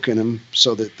of Coke in them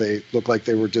so that they look like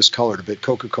they were discolored a bit,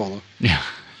 Coca-Cola. Yeah.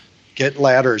 Get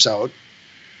ladders out,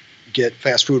 get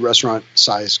fast food restaurant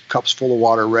size cups full of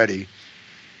water ready.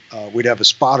 We'd have a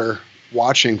spotter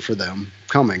watching for them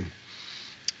coming.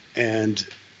 And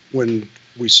when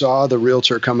we saw the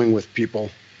realtor coming with people,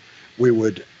 we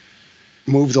would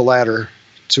move the ladder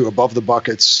to above the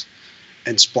buckets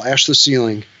and splash the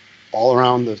ceiling all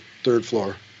around the third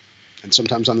floor and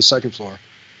sometimes on the second floor,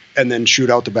 and then shoot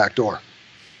out the back door.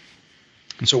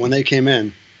 So when they came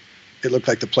in, it looked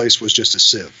like the place was just a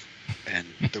sieve, and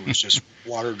there was just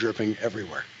water dripping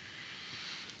everywhere.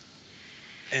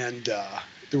 And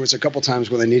there was a couple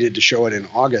times when they needed to show it in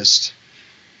August,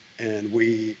 and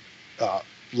we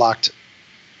locked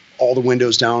all the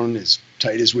windows down as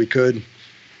tight as we could,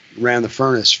 ran the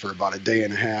furnace for about a day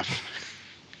and a half.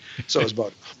 So it was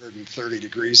about 130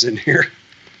 degrees in here.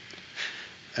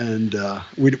 And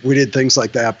we did things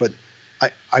like that. But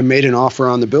I made an offer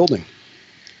on the building.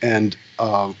 And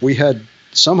we had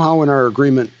somehow in our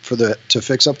agreement to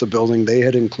fix up the building, they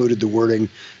had included the wording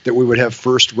that we would have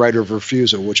first right of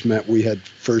refusal, which meant we had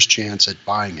first chance at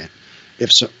buying it,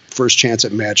 first chance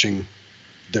at matching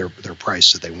their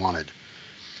price that they wanted.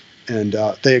 And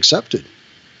they accepted.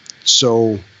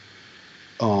 So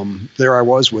there I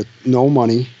was with no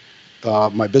money.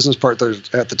 My business partner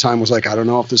at the time was like, I don't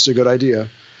know if this is a good idea.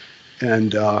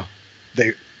 And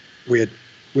we had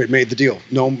made the deal.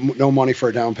 No money for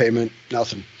a down payment,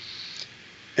 nothing.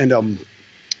 And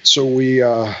so we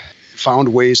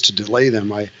found ways to delay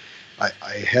them. I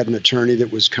had an attorney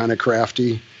that was kind of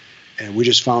crafty, and we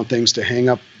just found things to hang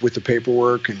up with the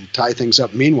paperwork and tie things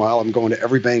up. Meanwhile, I'm going to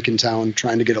every bank in town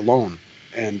trying to get a loan.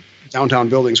 And downtown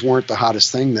buildings weren't the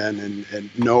hottest thing then, and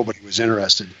nobody was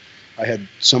interested. I had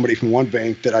somebody from one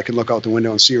bank that I could look out the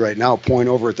window and see right now point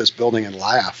over at this building and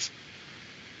laugh.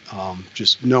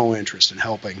 Just no interest in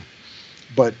helping.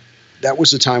 But that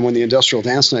was the time when the industrial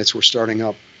dance nights were starting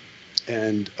up,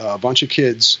 and a bunch of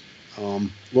kids,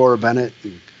 Laura Bennett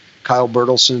and Kyle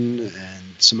Bertelson and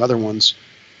some other ones,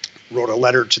 wrote a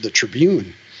letter to the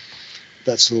Tribune.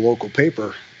 That's the local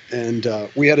paper. And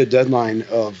we had a deadline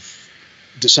of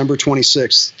December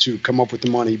 26th to come up with the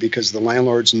money because the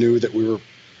landlords knew that we were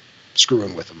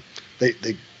screwing with them.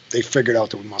 They figured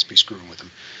out that we must be screwing with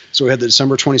them. So we had the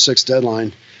December 26th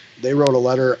deadline. They wrote a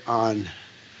letter on,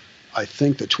 I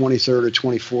think, the 23rd or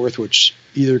 24th, which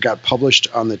either got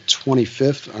published on the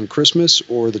 25th on Christmas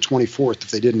or the 24th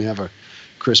if they didn't have a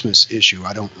Christmas issue.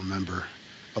 I don't remember,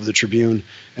 of the Tribune.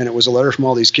 And it was a letter from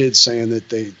all these kids saying that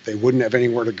they wouldn't have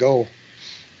anywhere to go,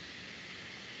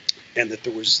 and that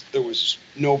there was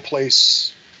no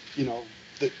place,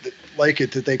 that like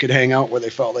it, that they could hang out where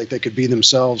they felt like they could be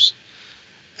themselves,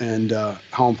 and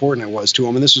how important it was to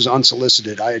them. And this was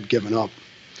unsolicited. I had given up.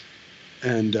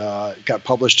 And it got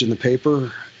published in the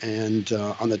paper. And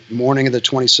on the morning of the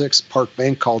 26th, Park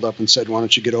Bank called up and said, why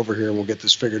don't you get over here and we'll get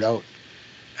this figured out.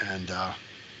 And I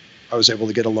was able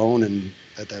to get a loan and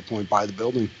at that point buy the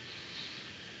building.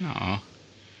 Aww.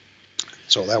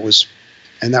 So that was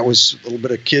a little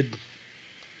bit of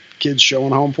kids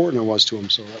showing how important it was to them.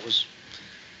 So that was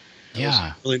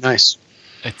really nice.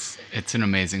 It's an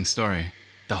amazing story.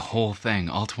 The whole thing,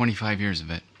 all 25 years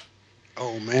of it.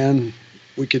 Oh, man.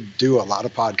 We could do a lot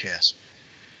of podcasts.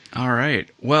 All right.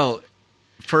 Well,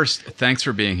 first, thanks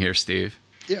for being here, Steve.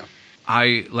 Yeah.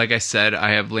 Like I said,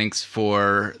 I have links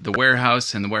for the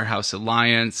Warehouse and the Warehouse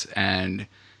Alliance and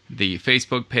the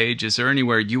Facebook page. Is there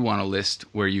anywhere you want to list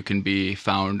where you can be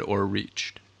found or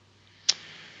reached?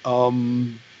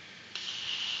 Let's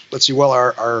see. Well,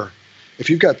 our if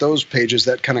you've got those pages,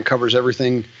 that kind of covers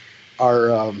everything.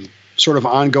 Our sort of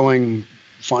ongoing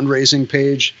fundraising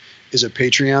page is a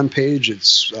Patreon page.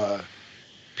 It's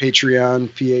Patreon,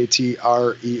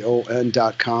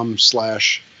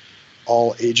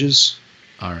 patreon.com/allages.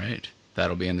 All right.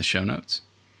 That'll be in the show notes.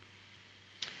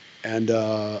 And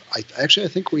I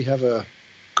think we have a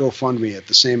GoFundMe at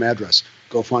the same address,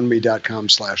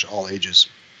 gofundme.com/allages.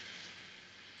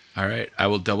 All right. I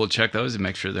will double check those and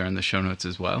make sure they're in the show notes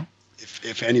as well.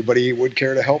 If anybody would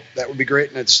care to help, that would be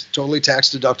great. And it's totally tax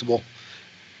deductible.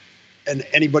 And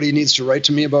anybody needs to write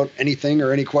to me about anything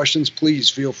or any questions, please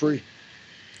feel free.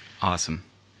 Awesome.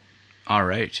 All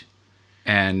right.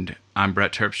 And I'm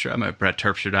Brett Terpstra. I'm at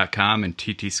brettterpstra.com and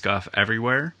TT Scuff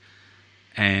everywhere.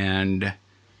 And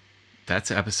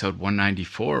that's episode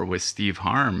 194 with Steve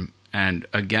Harm. And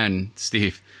again,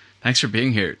 Steve, thanks for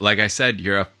being here. Like I said,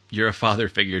 you're a father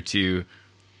figure to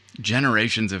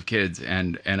generations of kids,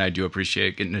 and I do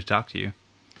appreciate getting to talk to you.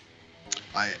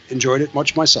 I enjoyed it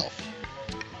much myself.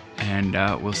 And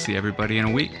we'll see everybody in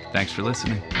a week. Thanks for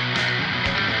listening.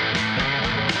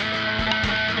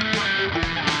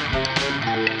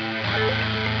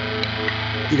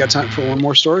 You got time for one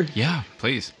more story? Yeah,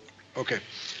 please. Okay.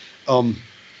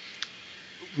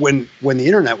 When the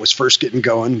internet was first getting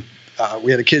going,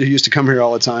 we had a kid who used to come here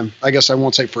all the time. I guess I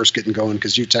won't say first getting going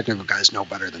because you technical guys know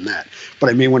better than that. But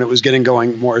I mean when it was getting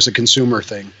going more as a consumer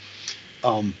thing.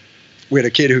 We had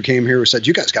a kid who came here who said,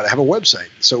 you guys got to have a website.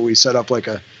 So we set up like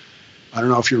I don't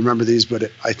know if you remember these, but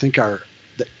I think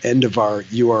the end of our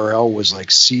URL was like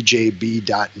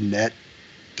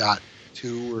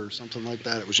cjb.net.2 or something like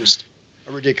that. It was just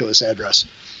a ridiculous address.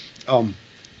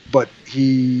 But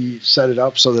he set it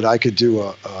up so that I could do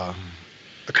a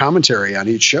commentary on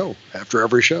each show after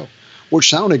every show, which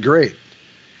sounded great.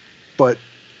 But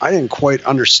I didn't quite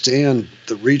understand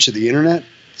the reach of the internet.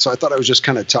 So I thought I was just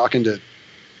kind of talking to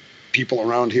people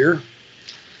around here.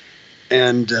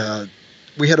 And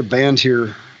we had a band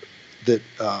here that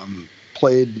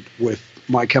played with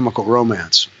My Chemical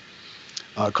Romance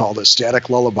called A Static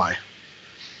Lullaby.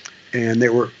 And they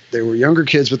were younger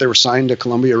kids, but they were signed to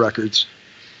Columbia Records.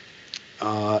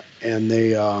 And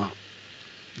they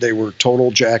were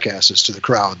total jackasses to the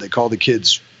crowd. They called the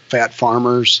kids fat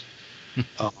farmers.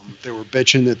 They were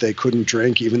bitching that they couldn't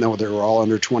drink, even though they were all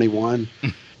under 21.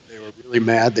 They were really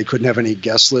mad. They couldn't have any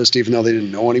guest list, even though they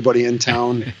didn't know anybody in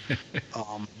town.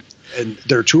 And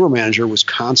their tour manager was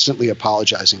constantly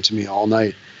apologizing to me all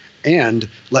night and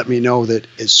let me know that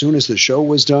as soon as the show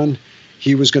was done,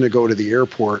 he was going to go to the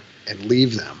airport and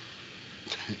leave them.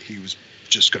 He was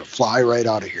just going to fly right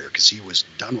out of here because he was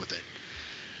done with it.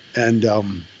 And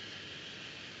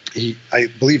I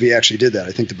believe he actually did that.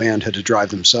 I think the band had to drive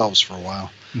themselves for a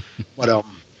while. But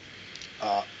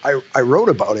I wrote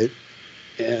about it,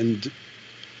 and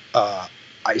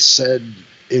I said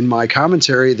in my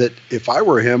commentary that if I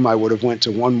were him, I would have went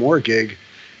to one more gig,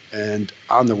 and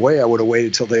on the way I would have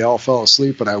waited till they all fell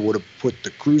asleep, and I would have put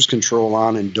the cruise control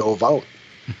on and dove out.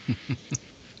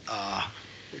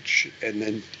 And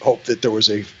then hope that there was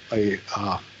a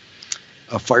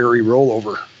fiery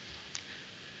rollover.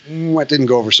 That didn't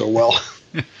go over so well.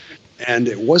 And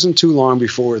it wasn't too long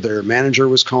before their manager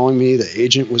was calling me, the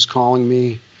agent was calling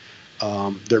me.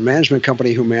 Their management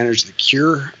company who managed The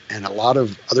Cure and a lot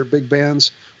of other big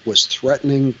bands was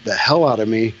threatening the hell out of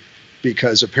me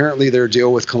because apparently their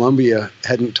deal with Columbia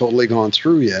hadn't totally gone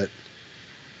through yet.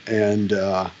 And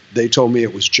they told me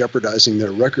it was jeopardizing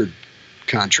their record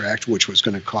contract, which was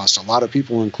going to cost a lot of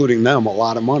people, including them, a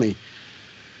lot of money.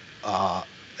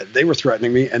 They were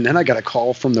threatening me. And then I got a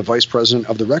call from the vice president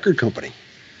of the record company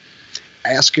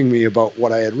asking me about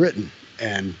what I had written.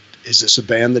 And is this a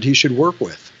band that he should work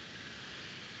with?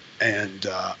 And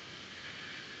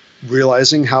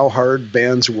realizing how hard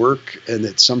bands work and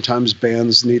that sometimes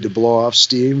bands need to blow off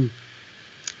steam,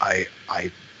 I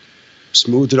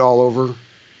smoothed it all over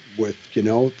with,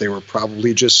 they were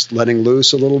probably just letting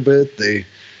loose a little bit. They,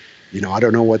 I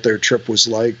don't know what their trip was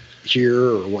like here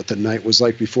or what the night was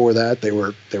like before that. They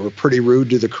were pretty rude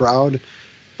to the crowd,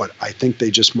 but I think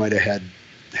they just might have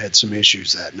had some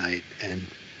issues that night. And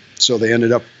so they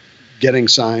ended up getting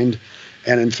signed.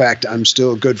 And in fact, I'm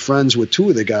still good friends with two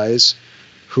of the guys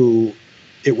who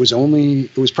it was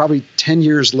probably 10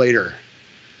 years later,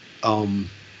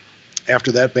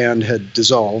 after that band had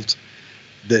dissolved,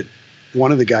 that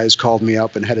one of the guys called me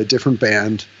up and had a different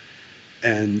band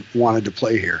and wanted to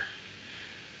play here.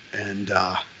 And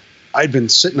I'd been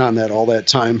sitting on that all that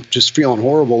time, just feeling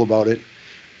horrible about it.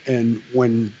 And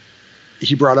when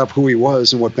he brought up who he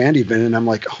was and what band he'd been in, I'm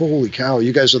like, holy cow,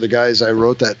 you guys are the guys I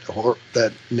wrote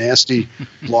that nasty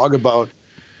blog about.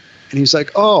 And he's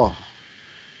like, oh,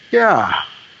 yeah.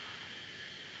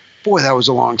 Boy, that was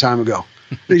a long time ago.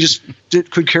 And he just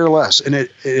could care less. And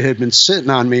it had been sitting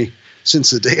on me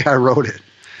since the day I wrote it.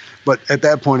 But at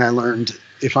that point I learned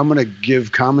if I'm going to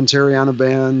give commentary on a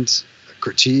band, a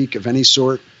critique of any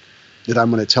sort, that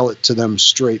I'm going to tell it to them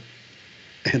straight.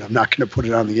 And I'm not going to put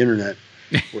it on the internet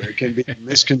where it can be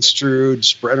misconstrued,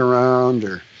 spread around,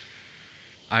 or.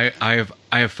 I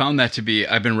have found that to be,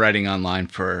 I've been writing online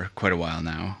for quite a while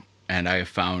now, and I have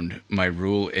found my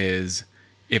rule is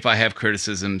if I have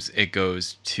criticisms, it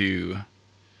goes to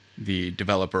the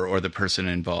developer or the person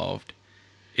involved.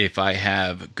 If I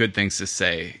have good things to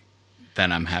say,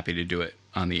 then I'm happy to do it.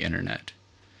 on the internet.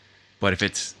 But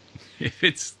if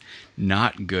it's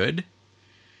not good,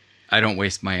 I don't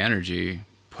waste my energy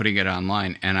putting it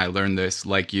online. And I learned this,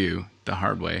 like you, the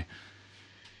hard way.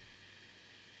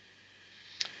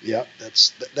 Yeah,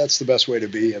 that's the best way to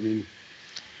be. I mean,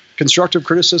 constructive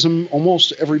criticism,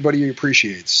 almost everybody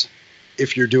appreciates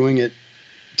if you're doing it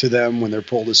to them when they're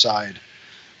pulled aside.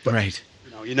 But, right.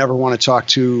 You never want to tell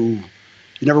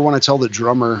the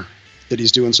drummer that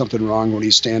he's doing something wrong when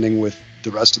he's standing with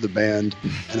the rest of the band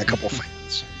and a couple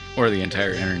fans. Or the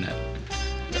entire internet.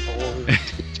 Or the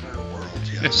entire world,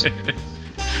 yes.